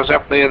fit, because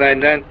up there they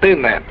don't do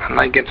that, and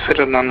they get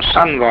fitted on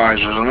sun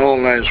visors and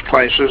all those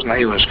places, and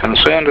he was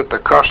concerned at the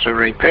cost of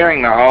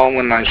repairing the hole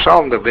when they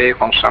sold the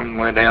vehicle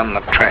somewhere down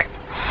the track.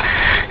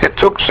 It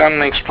took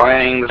some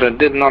explaining that it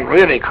did not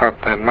really cost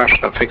that much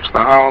to fix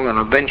the hole, and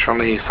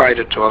eventually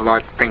faded to a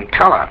light pink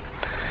colour.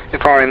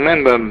 If I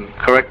remember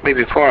correctly,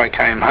 before I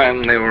came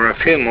home there were a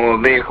few more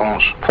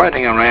vehicles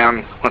floating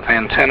around with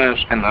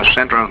antennas in the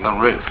centre of the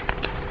roof.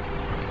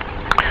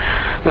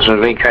 This is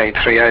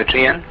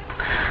VK3OTN.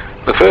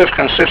 The first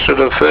consisted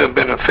of a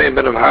fair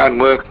bit of hard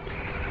work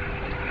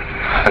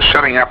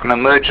setting up an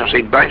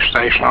emergency base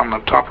station on the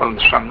top of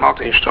some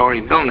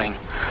multi-storey building.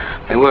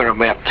 There were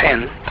about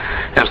 10.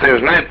 As there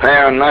was no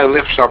power and no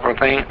lifts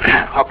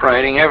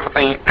operating,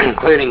 everything,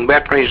 including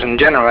batteries and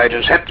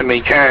generators, had to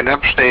be carried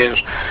upstairs,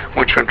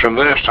 which were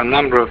traversed a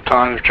number of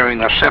times during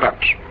the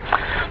setups.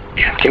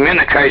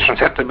 Communications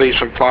had to be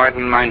supplied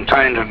and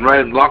maintained at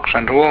roadblocks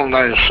and to all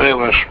those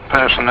service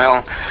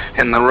personnel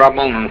in the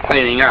rubble and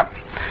cleaning up.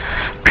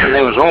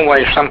 There was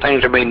always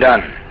something to be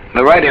done.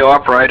 The radio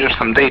operators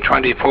from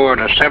D24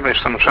 had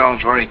established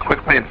themselves very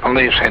quickly at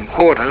police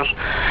headquarters,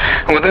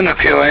 and within a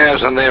few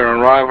hours of their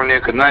arrival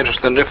you could notice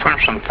the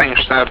difference, and things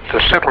started to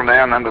settle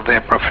down under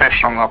their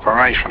professional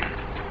operation.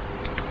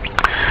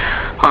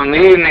 On the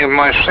evening of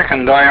my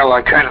second day, I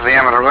located the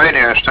amateur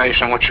radio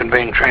station which had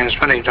been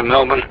transmitting to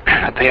Melbourne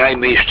at the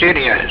AB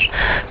studios.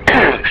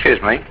 Excuse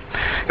me.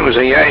 It was a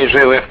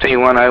Yaesu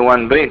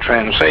FT101B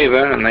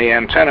transceiver, and the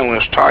antenna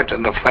was tied to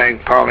the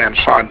flagpole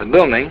outside the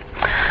building.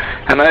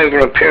 And over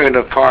a period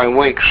of 5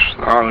 weeks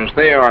I was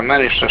there, I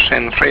managed to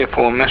send 3 or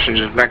 4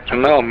 messages back to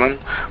Melbourne,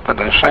 but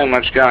there's so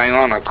much going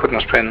on I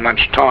couldn't spend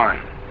much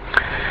time.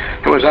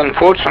 It was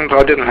unfortunate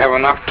I didn't have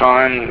enough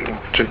time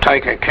to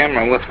take a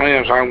camera with me,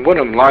 as I would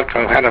have liked to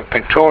have had a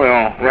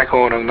pictorial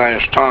record of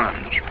those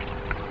times.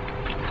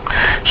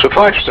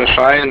 Suffice to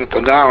say that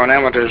the Darwin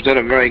amateurs did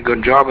a very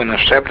good job in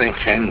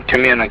establishing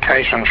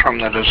communications from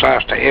the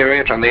disaster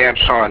area to the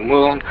outside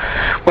world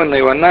when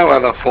there were no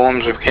other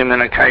forms of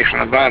communication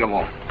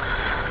available.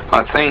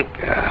 I think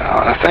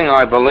a thing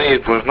I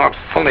believed was not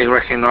fully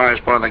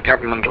recognised by the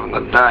government of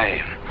the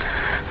day.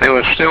 There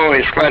were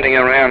stories floating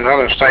around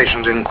other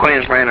stations in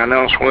Queensland and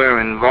elsewhere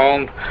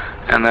involved,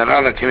 and that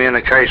other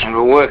communications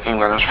were working,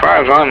 but as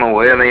far as I'm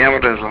aware, the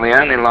amateurs were the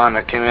only line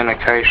of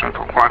communication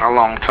for quite a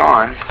long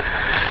time,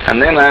 and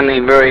then only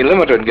very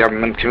limited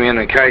government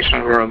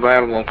communications were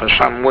available for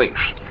some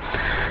weeks.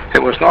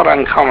 It was not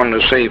uncommon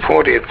to see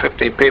 40 or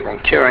 50 people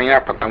queuing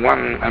up at the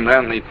one and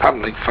only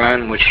public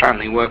phone, which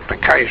only worked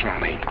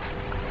occasionally.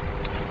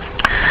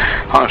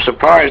 I was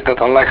surprised at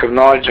the lack of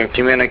knowledge of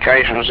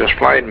communications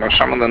displayed by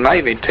some of the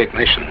Navy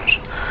technicians.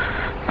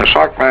 The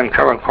cyclone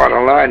covered quite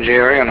a large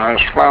area, and I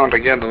was flown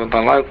together with the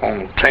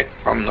local tech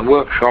from the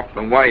workshop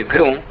at Wave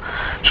Hill,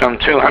 some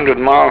 200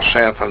 miles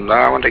south of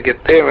Darwin, to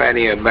get their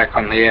radio back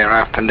on the air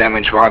after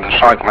damage by the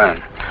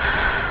cyclone.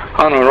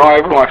 On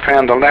arrival, I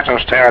found the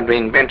lattice tower had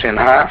been bent in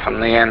half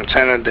and the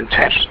antenna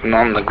detached and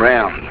on the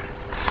ground.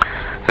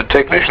 The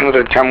technician that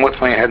had come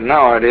with me had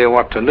no idea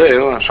what to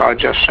do, so I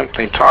just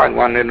simply tied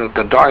one end of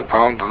the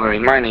dipole to the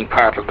remaining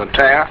part of the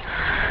tower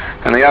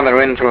and the other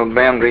end to a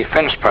boundary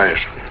fence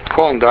post.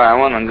 Called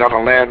Darwin and got a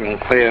loud and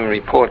clear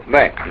report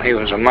back, and he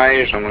was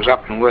amazed and was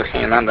up and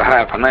working in under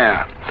half an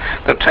hour.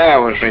 The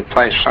tower was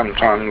replaced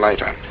sometime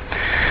later.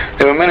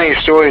 There were many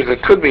stories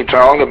that could be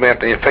told about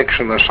the effects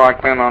of the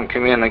cyclone on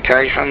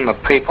communication, the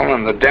people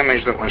and the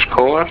damage that was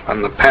caused,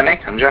 and the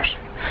panic, and just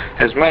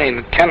as many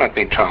that cannot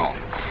be told.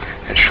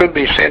 It should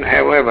be said,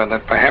 however,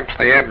 that perhaps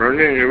the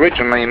Aborigines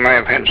originally may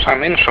have had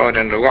some insight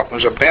into what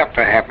was about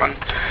to happen,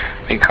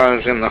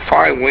 because in the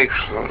 5 weeks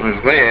that I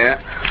was there,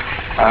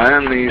 I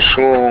only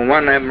saw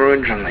one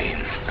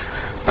Aborigine.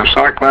 The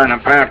cyclone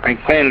apparently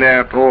cleaned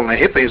out all the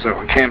hippies that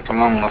were camped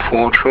along the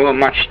foreshore,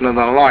 much to the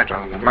delight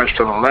of most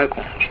of the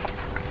locals.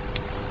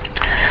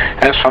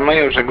 As for me,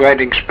 it was a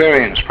great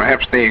experience,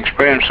 perhaps the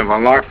experience of a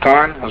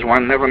lifetime, as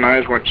one never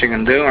knows what you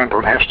can do until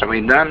it has to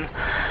be done,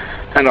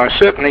 and I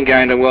certainly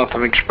gained a wealth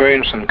of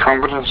experience and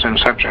confidence in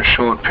such a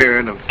short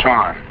period of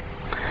time.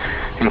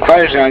 In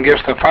closing, I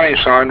guess the funny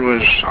side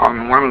was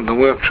on one of the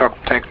workshop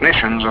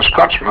technicians, a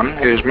Scotsman,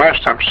 who was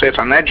most upset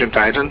and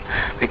agitated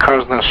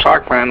because the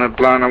cyclone had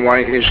blown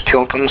away his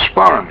kilt and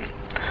sporran.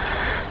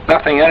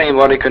 Nothing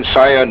anybody could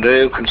say or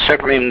do could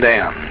settle him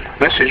down.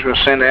 Message was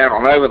sent out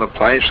all over the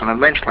place, and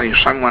eventually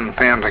someone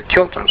found a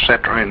kilt,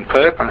 etc. in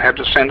Perth and had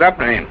to send up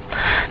to him.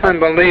 And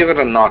believe it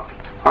or not,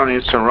 on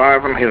its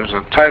arrival he was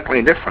a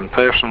totally different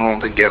person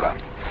altogether.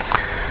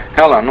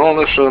 Helen, all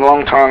this was a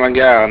long time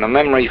ago, and the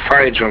memory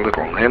fades a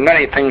little. There are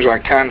many things I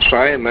can't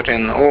say, but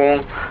in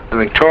all, the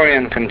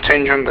Victorian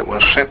contingent that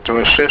was set to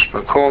assist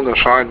were called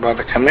aside by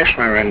the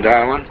Commissioner in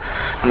Darwin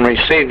and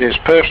received his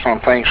personal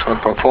thanks for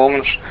the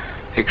performance,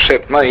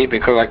 except me,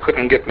 because I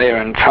couldn't get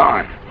there in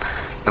time.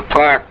 The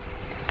plaque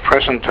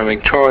present to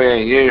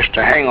Victoria used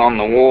to hang on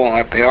the wall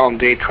at the old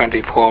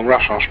D24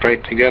 Russell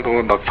Street, together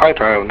with a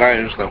photo of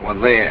those that were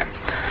there.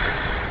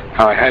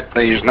 I hope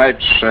these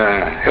notes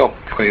help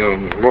for your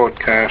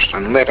broadcast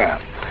and letter.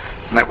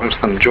 And that was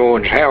from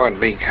George Howard,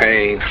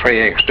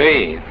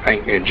 VK3XD.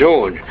 Thank you,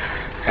 George.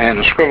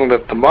 And scribbled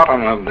at the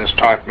bottom of this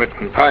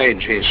typewritten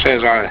page, he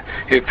says,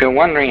 if you're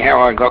wondering how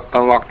I got the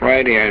locked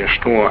radio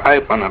store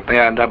open at the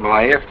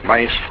RAAF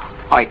base,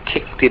 I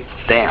kicked it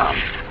down.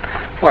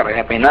 What a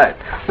happy note.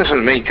 This is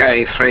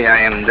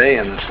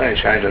VK3AMD and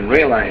associated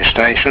relay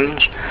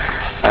stations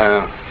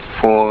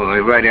for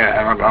the Radio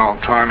Amateur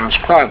Old Timers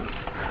Club.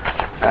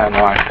 And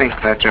I think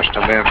that just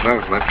about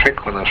does the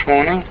trick for this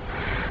morning.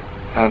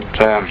 But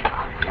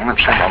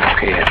let's have a look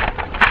here.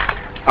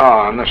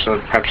 Oh, and this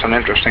is perhaps an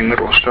interesting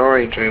little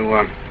story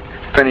to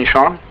finish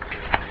on.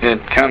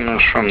 It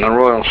comes from the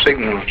Royal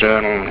Signals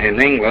Journal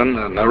in England,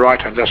 and the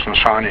writer doesn't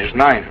sign his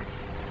name.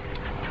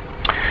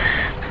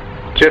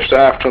 Just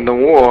after the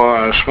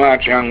war, a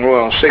smart young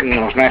Royal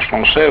Signals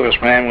National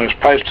Serviceman was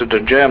posted to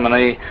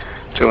Germany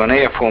to an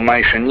air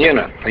formation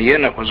unit. The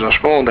unit was a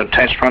small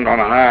detachment on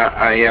an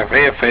RAF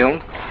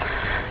airfield,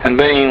 and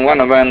being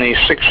one of only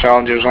 6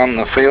 soldiers on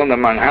the field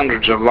among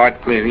hundreds of light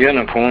blue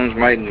uniforms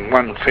made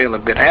one feel a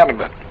bit out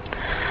of it.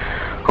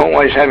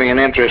 Always having an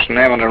interest in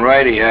amateur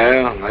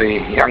radio, the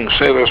young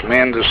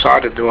serviceman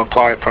decided to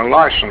apply for a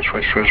license,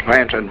 which was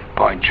granted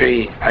by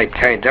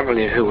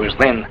G8KW, who was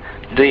then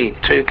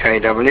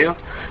D2KW.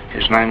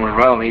 His name was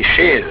Rowley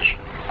Shears.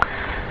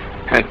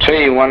 A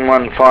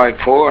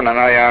T-1154 and an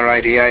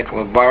AR-88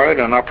 were borrowed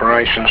and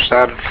operation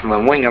started from the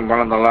wing of one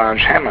of the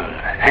large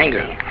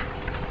hangars.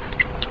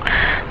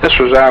 This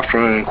was after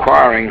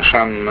inquiring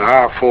some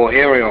R4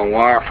 aerial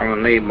wire from a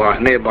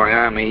nearby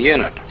Army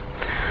unit.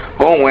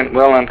 All went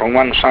well until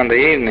one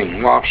Sunday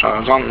evening. Whilst I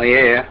was on the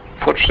air,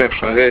 footsteps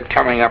were heard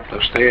coming up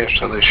the stairs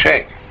to the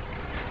shack.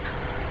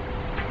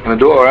 The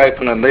door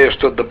opened and there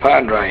stood the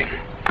Padre.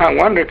 "I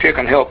wonder if you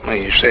can help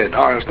me," he said.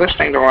 "I was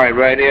listening to my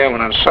radio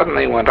and it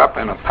suddenly went up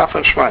in a puff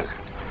of smoke.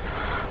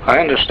 I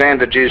understand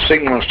that you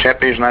signals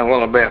chappies know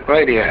all about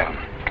radio."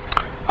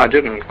 I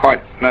didn't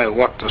quite know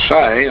what to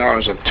say. I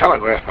was a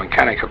telegraph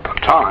mechanic at the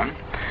time.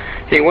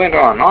 He went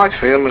on, "I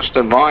feel it's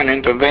divine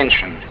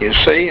intervention. You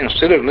see,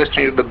 instead of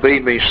listening to the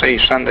BBC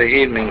Sunday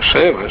evening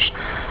service,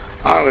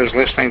 I was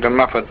listening to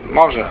Moffat,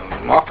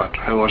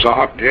 who was a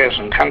hot jazz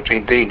and country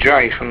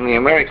DJ from the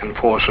American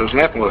Forces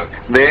Network.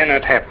 Then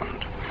it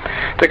happened."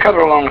 To cut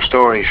a long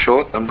story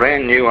short, the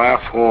brand new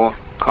R4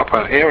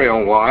 copper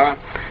aerial wire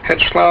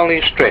had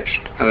slowly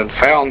stretched and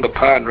had found the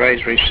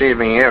Padre's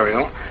receiving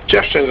aerial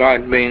just as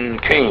I'd been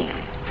keen.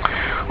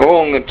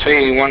 All the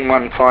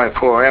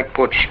T-1154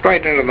 output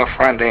straight into the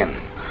front end.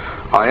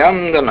 I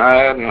ummed and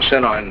ahed and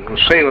said I'd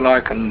see what I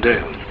can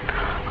do.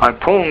 I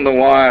pulled the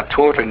wire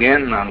taut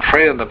again and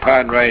free of the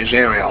Padre's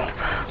aerial,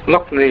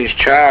 looked at his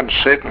charred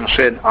set and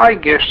said, I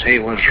guess he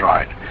was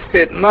right.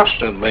 It must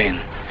have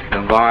been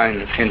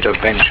divine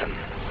intervention.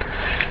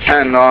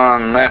 And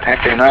on that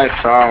happy note,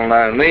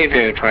 I'll leave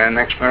you to our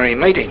next merry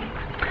meeting.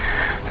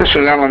 This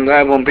is Alan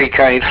Doble,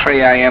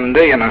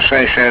 VK3AMD, and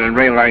associated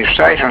relay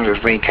stations is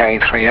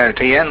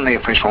VK3OTN, the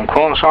official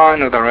call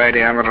sign of the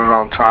Radio Amateur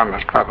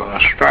Old-Timers Club of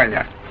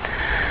Australia.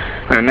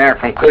 We're now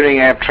concluding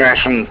our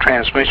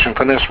transmission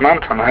for this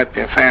month, and I hope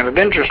you found it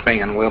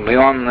interesting, and we'll be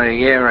on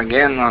the air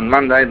again on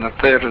Monday the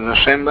 3rd of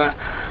December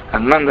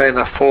and Monday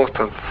the 4th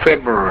of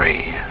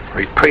February.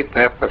 Repeat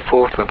that, the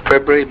 4th of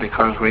February,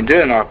 because we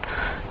do not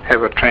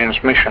have a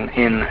transmission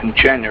in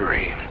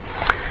January.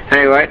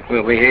 Anyway,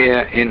 we'll be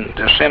here in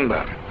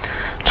December.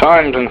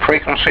 Times and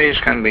frequencies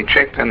can be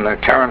checked in the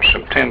current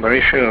September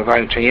issue of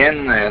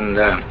OTN and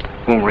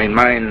will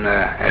remain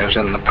as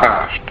in the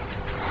past.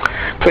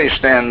 Please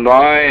stand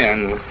by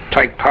and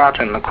take part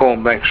in the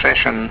callback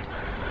session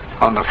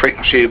on the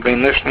frequency you've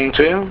been listening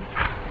to.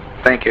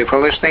 Thank you for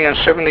listening at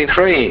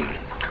 73.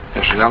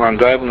 This is Alan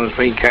Doble as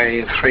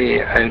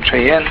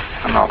VK3OTN,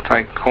 and I'll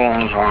take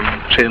calls on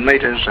 2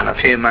 meters in a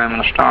few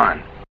moments'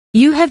 time.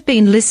 You have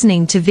been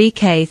listening to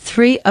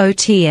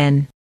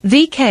VK3OTN.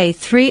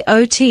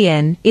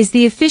 VK3OTN is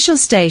the official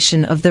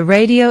station of the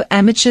Radio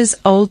Amateurs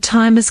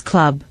Old-Timers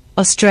Club,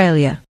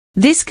 Australia.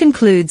 This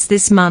concludes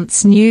this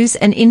month's news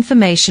and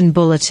information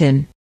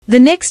bulletin. The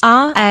next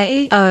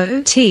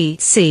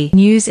RAOTC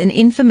news and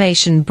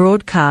information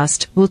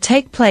broadcast will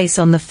take place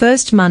on the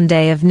first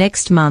Monday of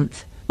next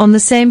month, on the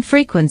same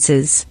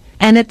frequencies,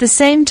 and at the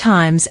same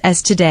times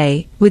as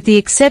today, with the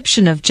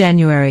exception of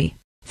January.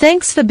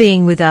 Thanks for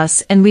being with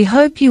us, and we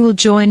hope you will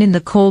join in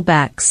the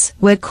callbacks,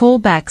 where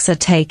callbacks are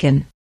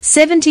taken.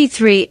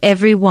 73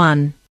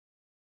 everyone.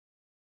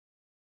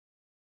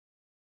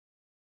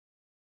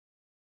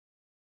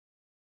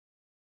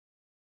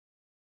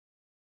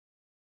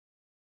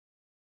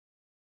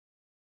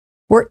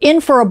 We're in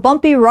for a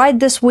bumpy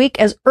ride this week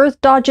as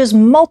Earth dodges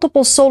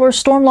multiple solar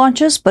storm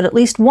launches, but at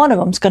least one of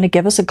them's going to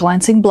give us a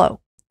glancing blow.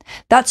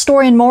 That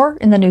story and more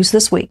in the news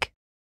this week.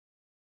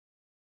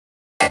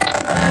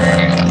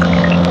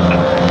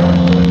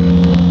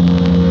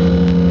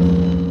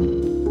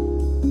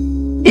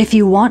 If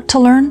you want to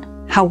learn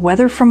how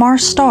weather from our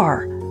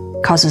star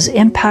causes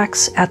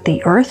impacts at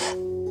the Earth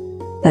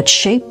that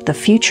shape the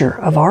future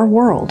of our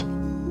world,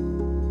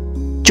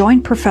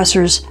 join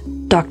Professors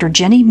Dr.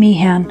 Jenny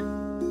Meehan,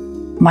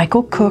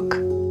 Michael Cook,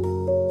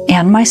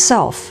 and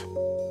myself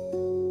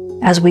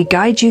as we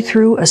guide you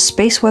through a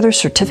space weather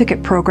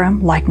certificate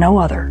program like no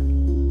other.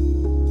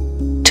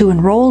 To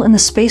enroll in the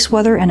Space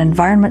Weather and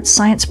Environment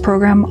Science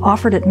program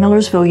offered at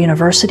Millersville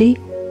University,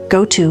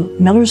 go to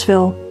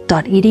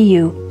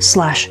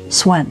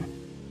millersville.edu/SWEN.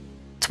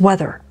 It's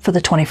weather for the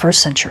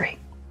 21st century.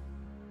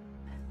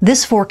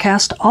 This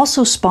forecast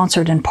also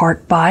sponsored in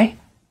part by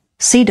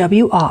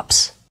CW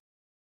Ops.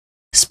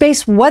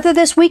 Space weather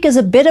this week is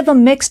a bit of a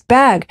mixed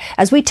bag.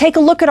 As we take a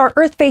look at our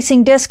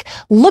Earth-facing disk,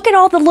 look at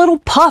all the little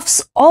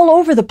puffs all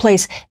over the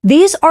place.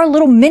 These are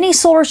little mini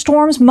solar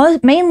storms,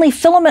 mainly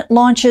filament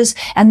launches,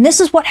 and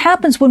this is what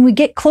happens when we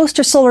get close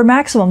to solar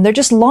maximum. They're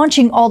just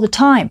launching all the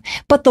time.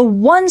 But the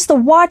ones to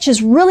watch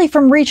is really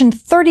from region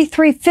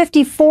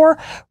 3354,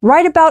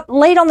 right about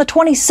late on the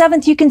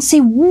 27th, you can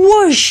see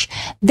whoosh!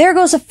 There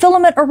goes a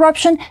filament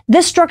eruption.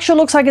 This structure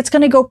looks like it's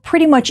going to go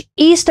pretty much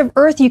east of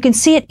Earth. You can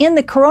see it in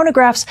the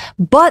coronagraphs.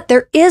 but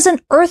there is an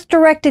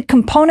Earth-directed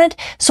component,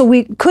 so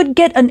we could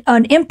get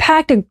an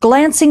impact, a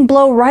glancing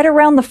blow right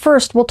around the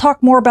 1st. We'll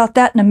talk more about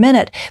that in a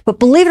minute. But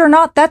believe it or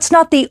not, that's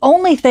not the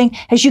only thing.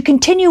 As you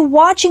continue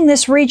watching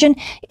this region,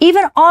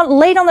 even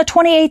late on the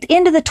 28th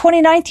into the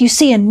 29th, you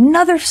see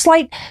another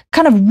slight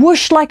kind of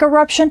whoosh-like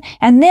eruption.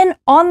 And then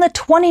on the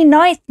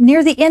 29th,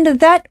 near the end of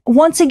that,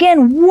 once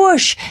again,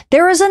 whoosh,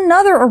 there is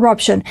another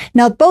eruption.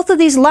 Now, both of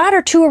these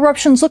latter two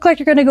eruptions look like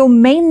they're going to go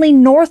mainly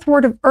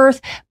northward of Earth,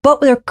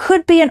 but there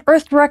could be an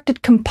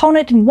Earth-directed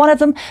component in one of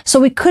them, so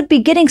we could be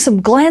getting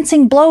some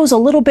glancing blows a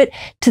little bit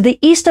to the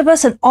east of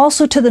us and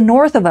also to the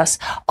north of us.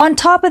 On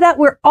top of that,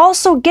 we're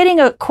also getting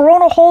a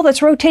coronal hole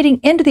that's rotating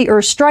into the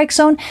Earth strike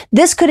zone.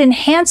 This could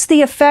enhance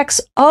the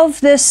effects of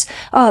this,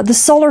 the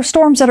solar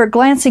storms that are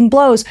glancing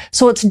blows,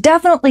 so it's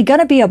definitely going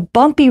to be a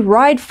bumpy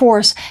ride for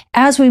us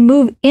as we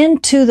move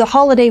into the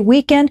holiday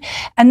weekend.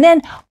 And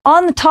then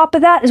on the top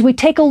of that, as we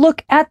take a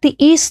look at the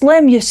east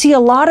limb, you see a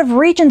lot of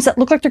regions that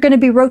look like they're going to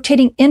be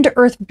rotating into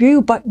Earth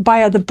view, but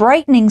by the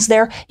brightenings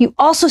there, you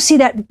also see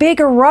that big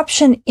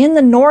eruption in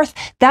the north.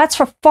 That's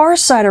for far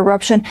side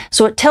eruption.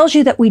 So it tells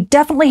you that we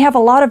definitely have a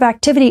lot of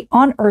activity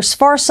on Earth's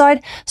far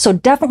side. So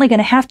definitely going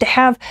to have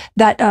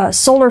that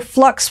solar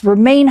flux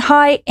remain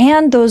high,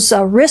 and those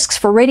risks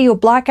for radio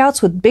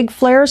blackouts with big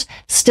flares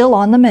still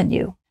on the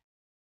menu.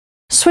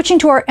 Switching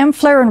to our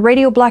M-flare and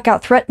radio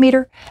blackout threat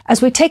meter,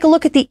 as we take a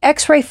look at the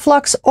X-ray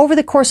flux over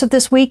the course of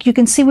this week, you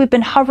can see we've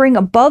been hovering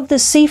above the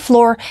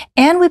seafloor,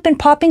 and we've been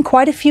popping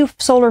quite a few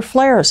solar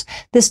flares.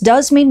 This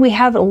does mean we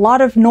have a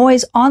lot of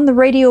noise on the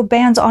radio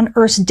bands on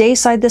Earth's day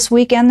side this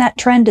week, and that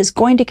trend is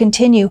going to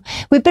continue.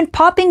 We've been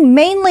popping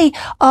mainly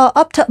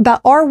up to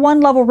about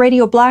R1 level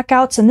radio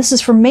blackouts, and this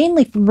is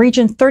mainly from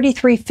region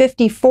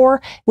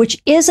 3354,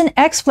 which is an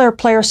X-flare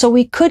player, so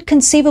we could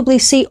conceivably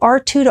see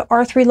R2 to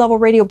R3 level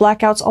radio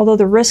blackouts, although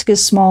the risk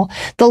is small.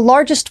 The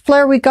largest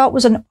flare we got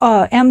was an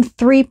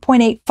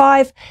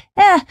M3.85.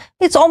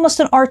 It's almost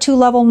an R2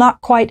 level,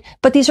 not quite,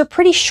 but these are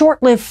pretty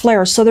short-lived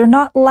flares, so they're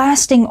not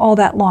lasting all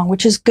that long,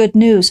 which is good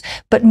news.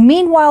 But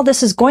meanwhile,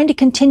 this is going to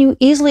continue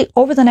easily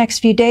over the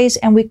next few days,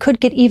 and we could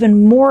get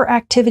even more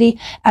activity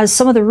as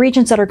some of the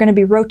regions that are going to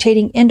be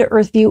rotating into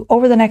Earth view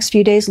over the next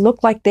few days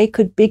look like they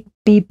could be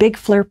big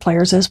flare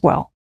players as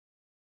well.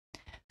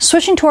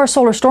 Switching to our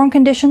solar storm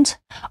conditions,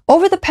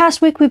 over the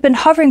past week we've been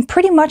hovering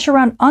pretty much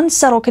around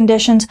unsettled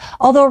conditions,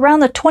 although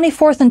around the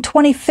 24th and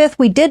 25th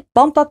we did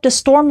bump up to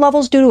storm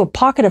levels due to a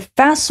pocket of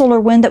fast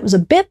solar wind that was a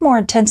bit more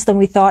intense than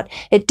we thought.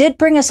 It did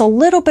bring us a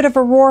little bit of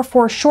a roar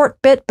for a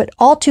short bit, but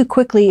all too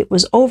quickly it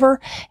was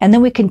over, and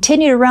then we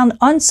continued around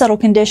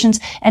unsettled conditions,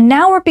 and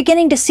now we're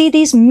beginning to see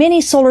these mini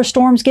solar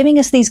storms giving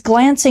us these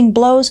glancing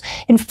blows.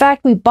 In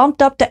fact, we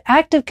bumped up to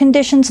active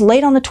conditions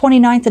late on the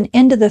 29th and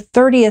into the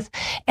 30th,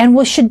 and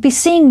we should be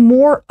seeing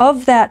more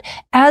of that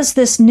as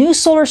this new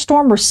solar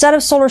storm or set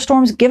of solar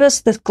storms give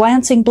us this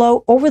glancing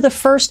blow over the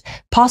 1st,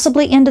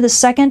 possibly into the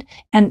 2nd,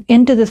 and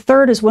into the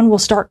 3rd is when we'll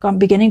start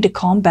beginning to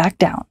calm back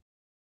down.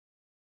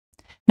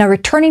 Now,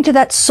 returning to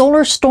that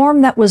solar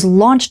storm that was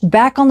launched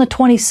back on the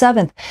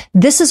 27th,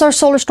 this is our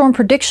solar storm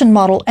prediction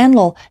model,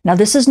 NLOL. Now,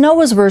 this is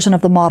NOAA's version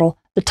of the model.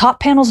 The top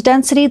panel's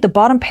density, the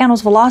bottom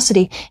panel's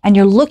velocity, and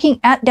you're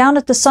looking down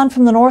at the sun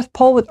from the North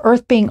Pole with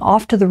Earth being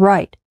off to the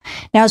right.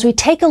 Now, as we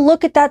take a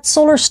look at that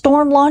solar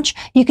storm launch,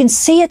 you can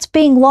see it's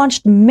being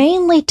launched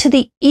mainly to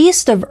the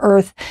east of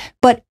Earth,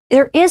 but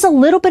there is a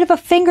little bit of a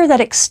finger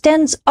that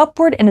extends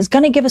upward and is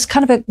going to give us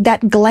kind of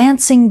that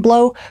glancing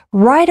blow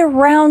right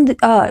around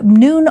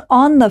noon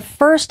on the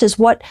 1st is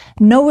what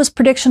NOAA's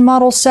prediction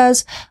model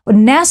says.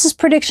 NASA's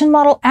prediction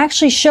model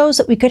actually shows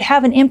that we could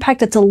have an impact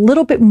that's a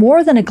little bit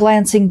more than a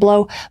glancing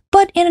blow,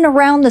 but in and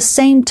around the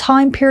same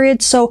time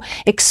period. So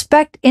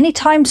expect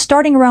anytime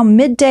starting around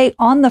midday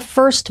on the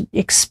 1st,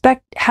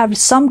 expect have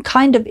some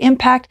kind of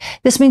impact.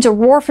 This means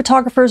aurora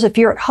photographers, if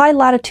you're at high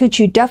latitudes,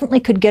 you definitely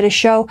could get a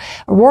show.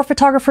 Aurora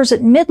photographers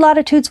at mid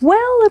latitudes,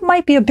 well, it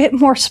might be a bit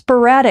more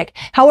sporadic.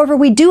 However,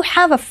 we do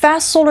have a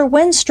fast solar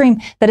wind stream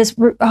that is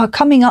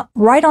coming up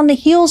right on the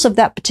heels of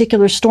that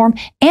particular storm,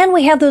 and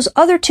we have those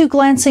other two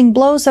glancing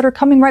blows that are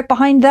coming right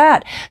behind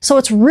that. So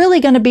it's really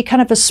going to be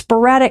kind of a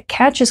sporadic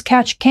catch as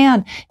catch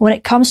can when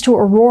it comes to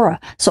aurora.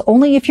 So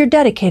only if you're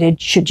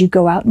dedicated should you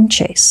go out and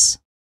chase.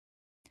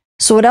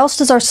 So what else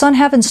does our sun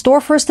have in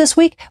store for us this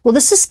week? Well,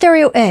 this is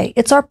stereo A.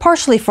 It's our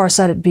partially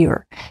far-sighted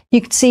viewer.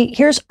 You can see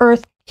here's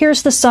Earth,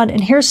 here's the sun,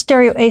 and here's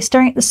stereo A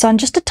staring at the sun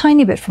just a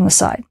tiny bit from the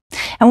side.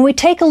 And when we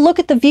take a look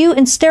at the view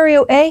in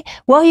stereo A,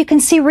 well, you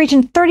can see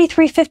region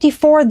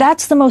 3354.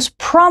 That's the most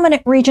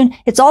prominent region.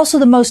 It's also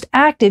the most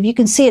active. You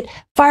can see it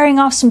firing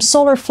off some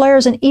solar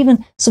flares and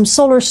even some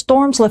solar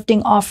storms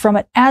lifting off from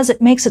it as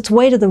it makes its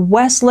way to the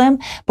west limb.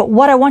 But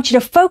what I want you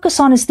to focus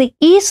on is the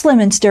east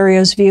limb in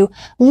stereo's view.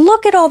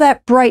 Look at all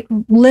that bright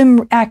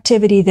limb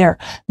activity there.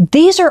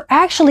 These are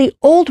actually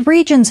old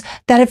regions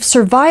that have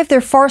survived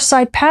their far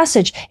side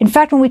passage. In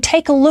fact, when we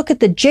take a look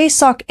at the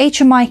JSOC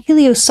HMI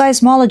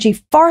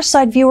helioseismology far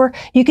far side viewer,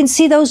 you can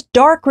see those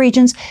dark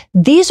regions.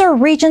 These are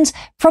regions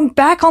from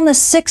back on the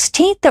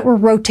 16th that were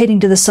rotating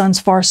to the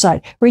sun's far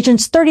side,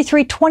 regions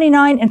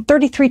 3329 and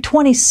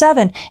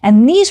 3327.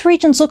 And these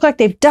regions look like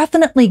they've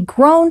definitely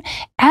grown,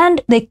 and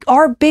they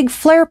are big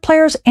flare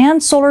players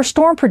and solar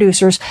storm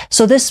producers.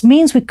 So this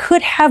means we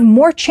could have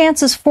more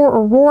chances for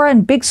aurora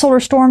and big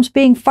solar storms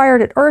being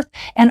fired at Earth,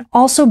 and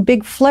also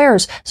big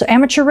flares. So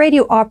amateur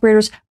radio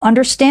operators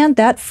understand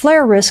that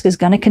flare risk is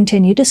going to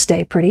continue to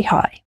stay pretty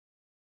high.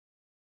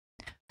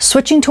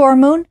 Switching to our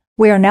moon,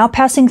 we are now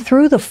passing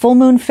through the full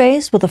moon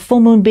phase, with the full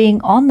moon being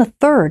on the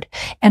 3rd.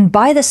 And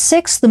by the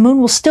 6th, the moon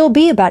will still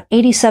be about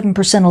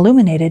 87%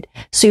 illuminated.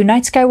 So you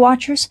night sky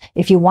watchers,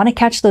 if you want to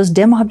catch those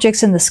dim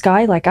objects in the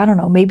sky, like, I don't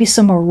know, maybe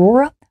some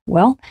aurora,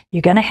 well,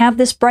 you're going to have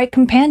this bright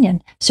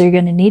companion. So you're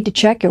going to need to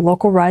check your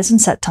local rise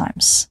and set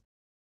times.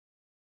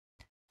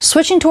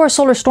 Switching to our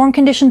solar storm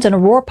conditions and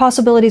aurora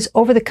possibilities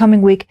over the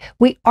coming week,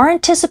 we are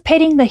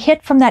anticipating the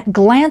hit from that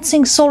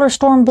glancing solar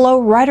storm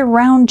blow right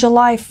around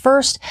July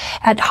 1st.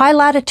 At high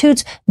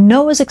latitudes,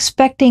 NOAA is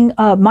expecting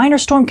minor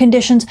storm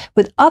conditions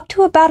with up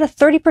to about a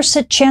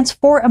 30% chance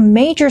for a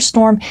major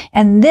storm.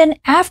 And then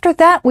after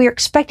that, we are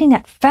expecting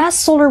that fast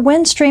solar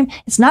wind stream.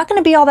 It's not going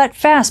to be all that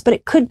fast, but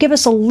it could give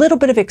us a little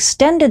bit of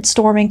extended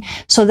storming.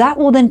 So that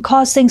will then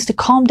cause things to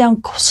calm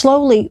down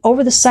slowly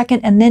over the 2nd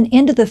and then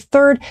into the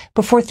 3rd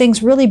before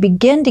things really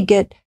begin to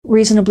get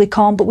reasonably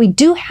calm. But we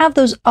do have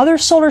those other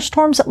solar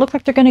storms that look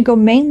like they're going to go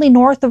mainly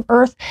north of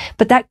Earth,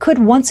 but that could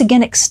once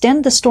again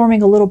extend the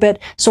storming a little bit.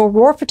 So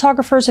aurora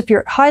photographers, if you're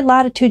at high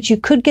latitudes, you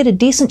could get a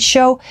decent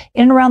show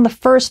in around the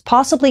 1st,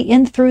 possibly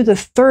in through the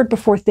 3rd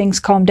before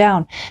things calm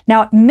down.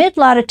 Now at mid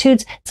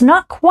latitudes, it's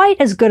not quite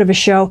as good of a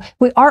show.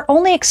 We are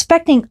only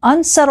expecting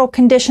unsettled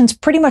conditions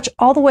pretty much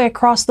all the way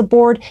across the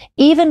board,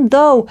 even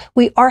though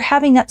we are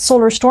having that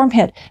solar storm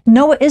hit.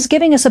 NOAA is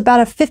giving us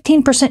about a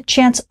 15%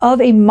 chance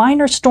of a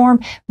minor storm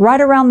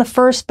right around the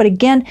 1st, but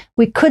again,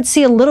 we could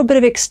see a little bit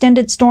of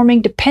extended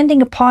storming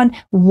depending upon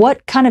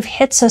what kind of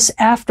hits us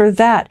after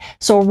that.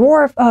 So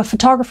aurora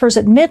photographers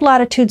at mid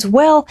latitudes,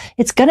 well,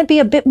 it's going to be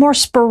a bit more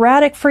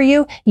sporadic for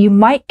you. You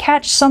might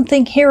catch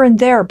something here and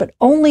there, but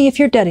only if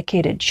you're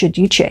dedicated should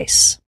you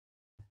chase.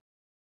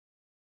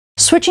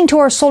 Switching to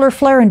our solar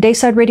flare and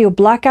dayside radio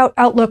blackout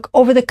outlook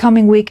over the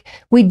coming week,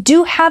 we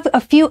do have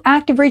a few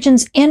active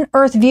regions in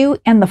Earth view,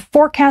 and the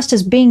forecast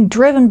is being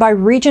driven by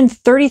region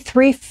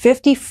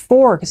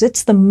 3354 because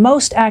it's the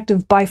most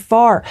active by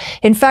far.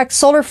 In fact,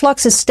 solar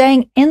flux is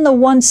staying in the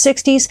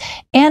 160s,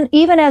 and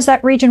even as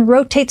that region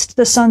rotates to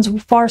the sun's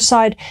far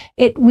side,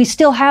 we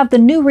still have the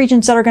new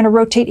regions that are going to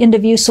rotate into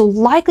view, so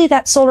likely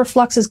that solar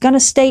flux is going to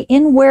stay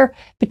in where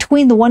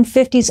between the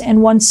 150s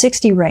and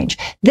 160 range.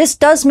 This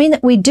does mean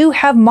that we do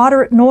have moderate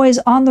noise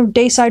on the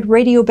dayside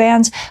radio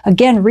bands.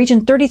 Again,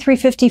 region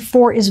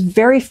 3354 is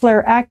very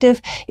flare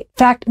active. In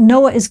fact,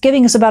 NOAA is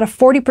giving us about a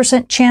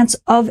 40% chance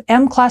of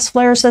M-class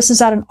flares. This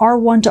is at an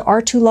R1 to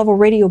R2 level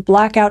radio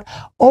blackout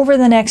over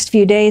the next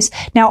few days.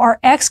 Now, our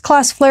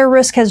X-class flare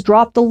risk has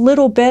dropped a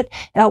little bit.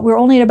 We're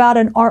only at about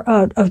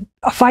a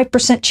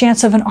 5%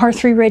 chance of an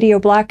R3 radio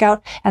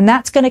blackout, and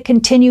that's going to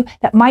continue.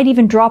 That might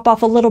even drop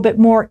off a little bit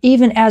more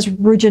even as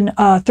region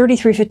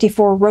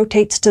 3354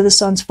 rotates to the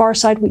sun's far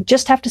side. We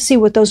just have to see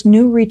what those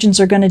new regions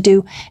are going to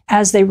do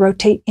as they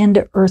rotate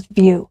into Earth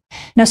view.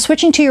 Now,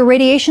 switching to your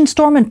radiation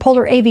storm and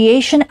polar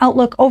aviation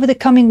outlook over the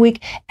coming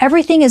week,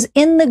 everything is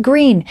in the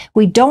green.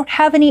 We don't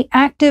have any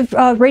active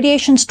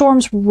radiation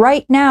storms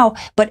right now,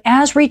 but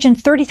as region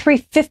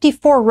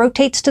 3354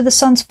 rotates to the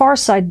sun's far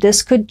side,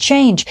 this could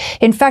change.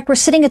 In fact, we're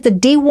sitting at the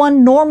D1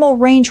 normal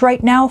range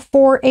right now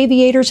for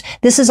aviators.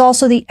 This is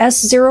also the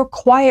S0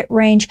 quiet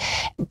range,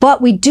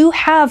 but we do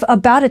have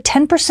about a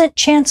 10%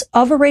 chance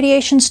of a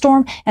radiation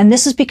storm, and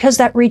this is because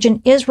that region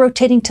is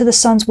rotating to the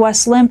sun's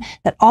west limb.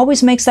 That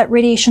always makes that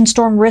radiation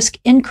storm risk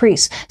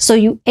increase. So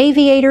you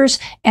aviators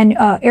and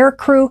air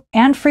crew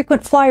and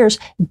frequent flyers,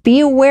 be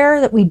aware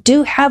that we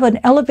do have an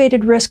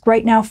elevated risk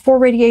right now for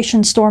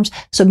radiation storms,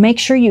 so make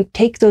sure you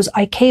take those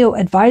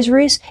ICAO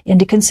advisories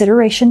into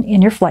consideration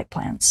in your flight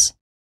plans.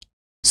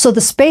 So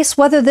the space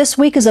weather this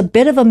week is a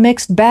bit of a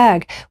mixed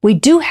bag. We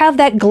do have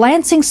that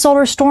glancing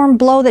solar storm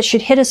blow that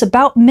should hit us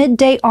about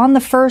midday on the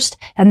 1st,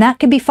 and that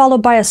could be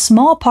followed by a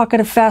small pocket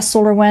of fast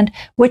solar wind,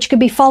 which could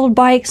be followed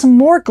by some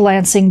more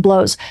glancing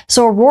blows.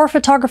 So aurora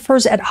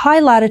photographers at high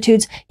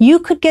latitudes, you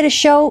could get a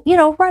show,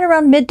 right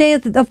around midday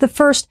of the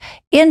 1st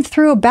in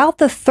through about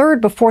the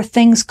 3rd before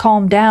things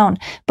calm down.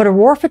 But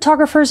aurora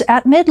photographers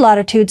at mid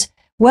latitudes,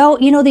 well,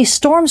 these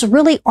storms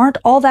really aren't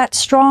all that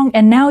strong,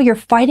 and now you're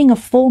fighting a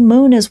full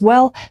moon as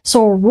well,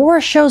 so aurora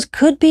shows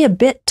could be a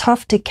bit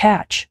tough to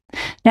catch.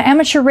 Now,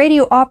 amateur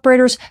radio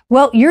operators,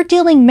 well, you're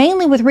dealing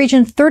mainly with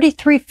region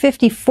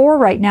 3354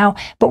 right now,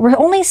 but we're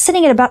only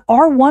sitting at about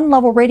R1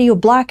 level radio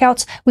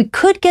blackouts. We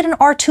could get an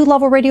R2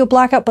 level radio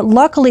blackout, but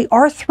luckily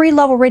R3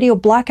 level radio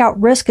blackout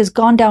risk has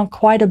gone down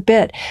quite a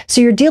bit.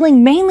 So you're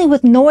dealing mainly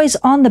with noise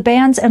on the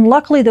bands, and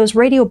luckily those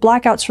radio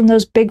blackouts from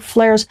those big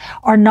flares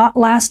are not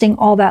lasting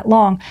all that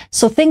long.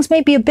 So things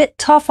may be a bit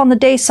tough on the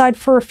day side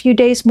for a few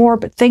days more,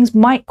 but things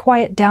might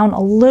quiet down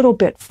a little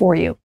bit for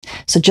you.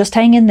 So just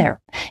hang in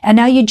there. And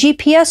now you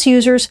GPS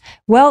users,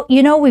 well,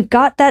 you know, we've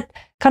got that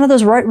kind of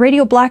those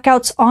radio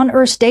blackouts on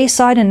Earth's day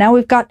side, and now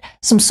we've got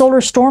some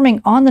solar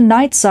storming on the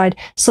night side.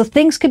 So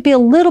things could be a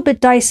little bit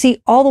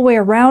dicey all the way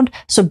around.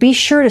 So be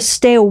sure to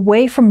stay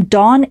away from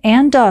dawn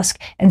and dusk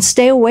and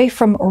stay away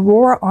from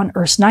aurora on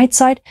Earth's night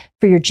side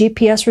for your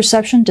GPS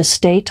reception to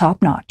stay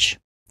top notch.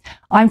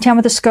 I'm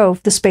Tamitha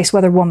Skov, the Space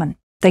Weather Woman.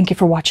 Thank you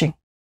for watching.